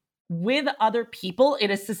with other people in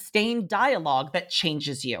a sustained dialogue that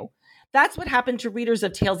changes you. That's what happened to readers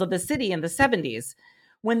of Tales of the City in the 70s.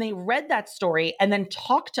 When they read that story and then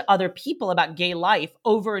talked to other people about gay life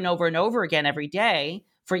over and over and over again every day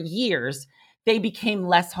for years, they became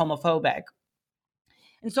less homophobic.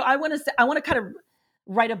 And so I want to kind of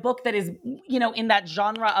write a book that is, in that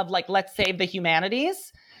genre of like, let's save the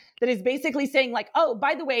humanities, that is basically saying like, oh,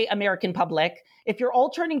 by the way, American public, if you're all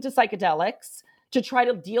turning to psychedelics to try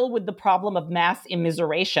to deal with the problem of mass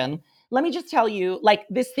immiseration, let me just tell you, like,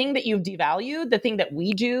 this thing that you've devalued, the thing that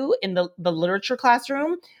we do in the literature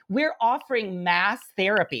classroom, we're offering mass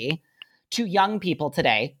therapy to young people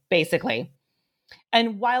today, basically.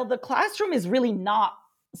 And while the classroom is really not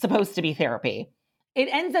supposed to be therapy, it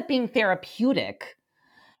ends up being therapeutic,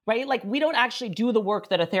 right? Like, we don't actually do the work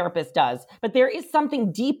that a therapist does, but there is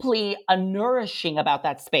something deeply nourishing about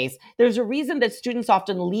that space. There's a reason that students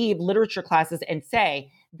often leave literature classes and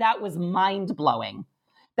say, that was mind-blowing.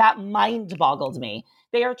 That mind boggled me.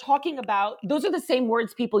 They are talking about, those are the same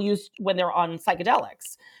words people use when they're on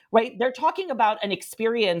psychedelics, right? They're talking about an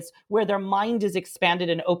experience where their mind is expanded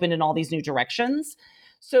and opened in all these new directions.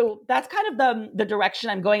 So that's kind of the direction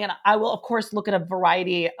I'm going. And I will, of course, look at a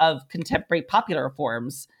variety of contemporary popular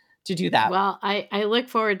forms to do that. Well, I look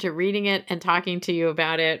forward to reading it and talking to you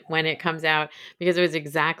about it when it comes out, because it was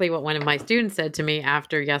exactly what one of my students said to me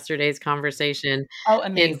after yesterday's conversation. Oh,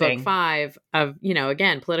 amazing. In book 5 of,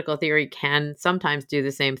 again, political theory can sometimes do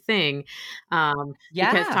the same thing.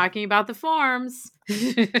 Because talking about the forms.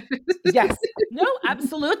 Yes. No,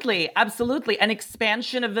 absolutely. Absolutely. An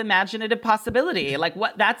expansion of imaginative possibility. Like,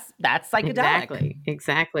 what that's psychedelic.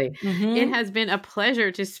 Exactly. Mm-hmm. It has been a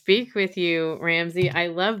pleasure to speak with you, Ramsey. I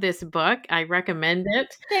love this book. I recommend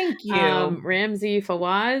it. Thank you. Ramsey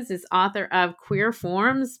Fawaz is author of Queer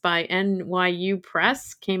Forms by NYU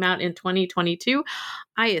Press, came out in 2022.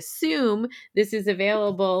 I assume this is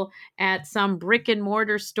available at some brick and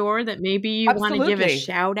mortar store that maybe you want to give a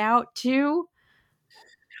shout out to.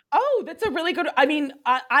 Oh, that's a really good. I mean,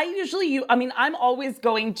 I'm always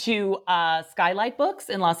going to Skylight Books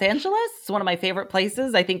in Los Angeles. It's one of my favorite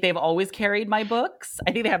places. I think they've always carried my books.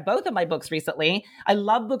 I think they have both of my books recently. I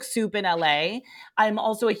love Book Soup in LA. I'm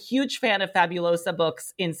also a huge fan of Fabulosa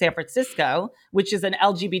Books in San Francisco, which is an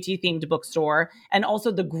LGBT themed bookstore. And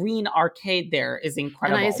also the Green Arcade there is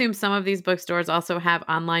incredible. And I assume some of these bookstores also have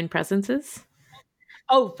online presences?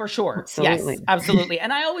 Oh, for sure. Absolutely. Yes, absolutely.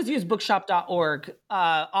 And I always use bookshop.org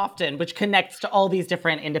often, which connects to all these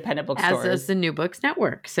different independent bookstores. As does the New Books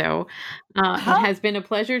Network. So it has been a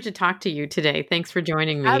pleasure to talk to you today. Thanks for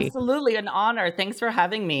joining me. Absolutely. An honor. Thanks for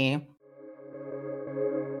having me.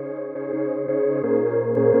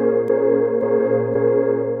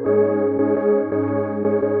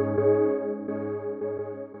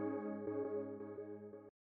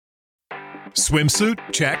 Swimsuit?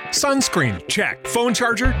 Check. Sunscreen? Check. Phone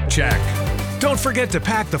charger? Check. Don't forget to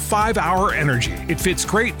pack the 5-Hour Energy. It fits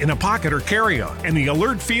great in a pocket or carry-on, and the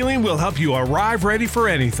alert feeling will help you arrive ready for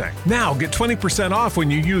anything. Now get 20% off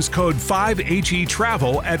when you use code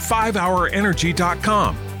 5HETRAVEL at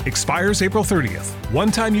 5hourenergy.com. Expires April 30th.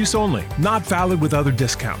 One-time use only. Not valid with other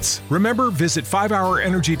discounts. Remember, visit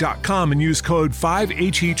 5hourenergy.com and use code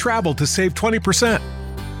 5HETRAVEL to save 20%.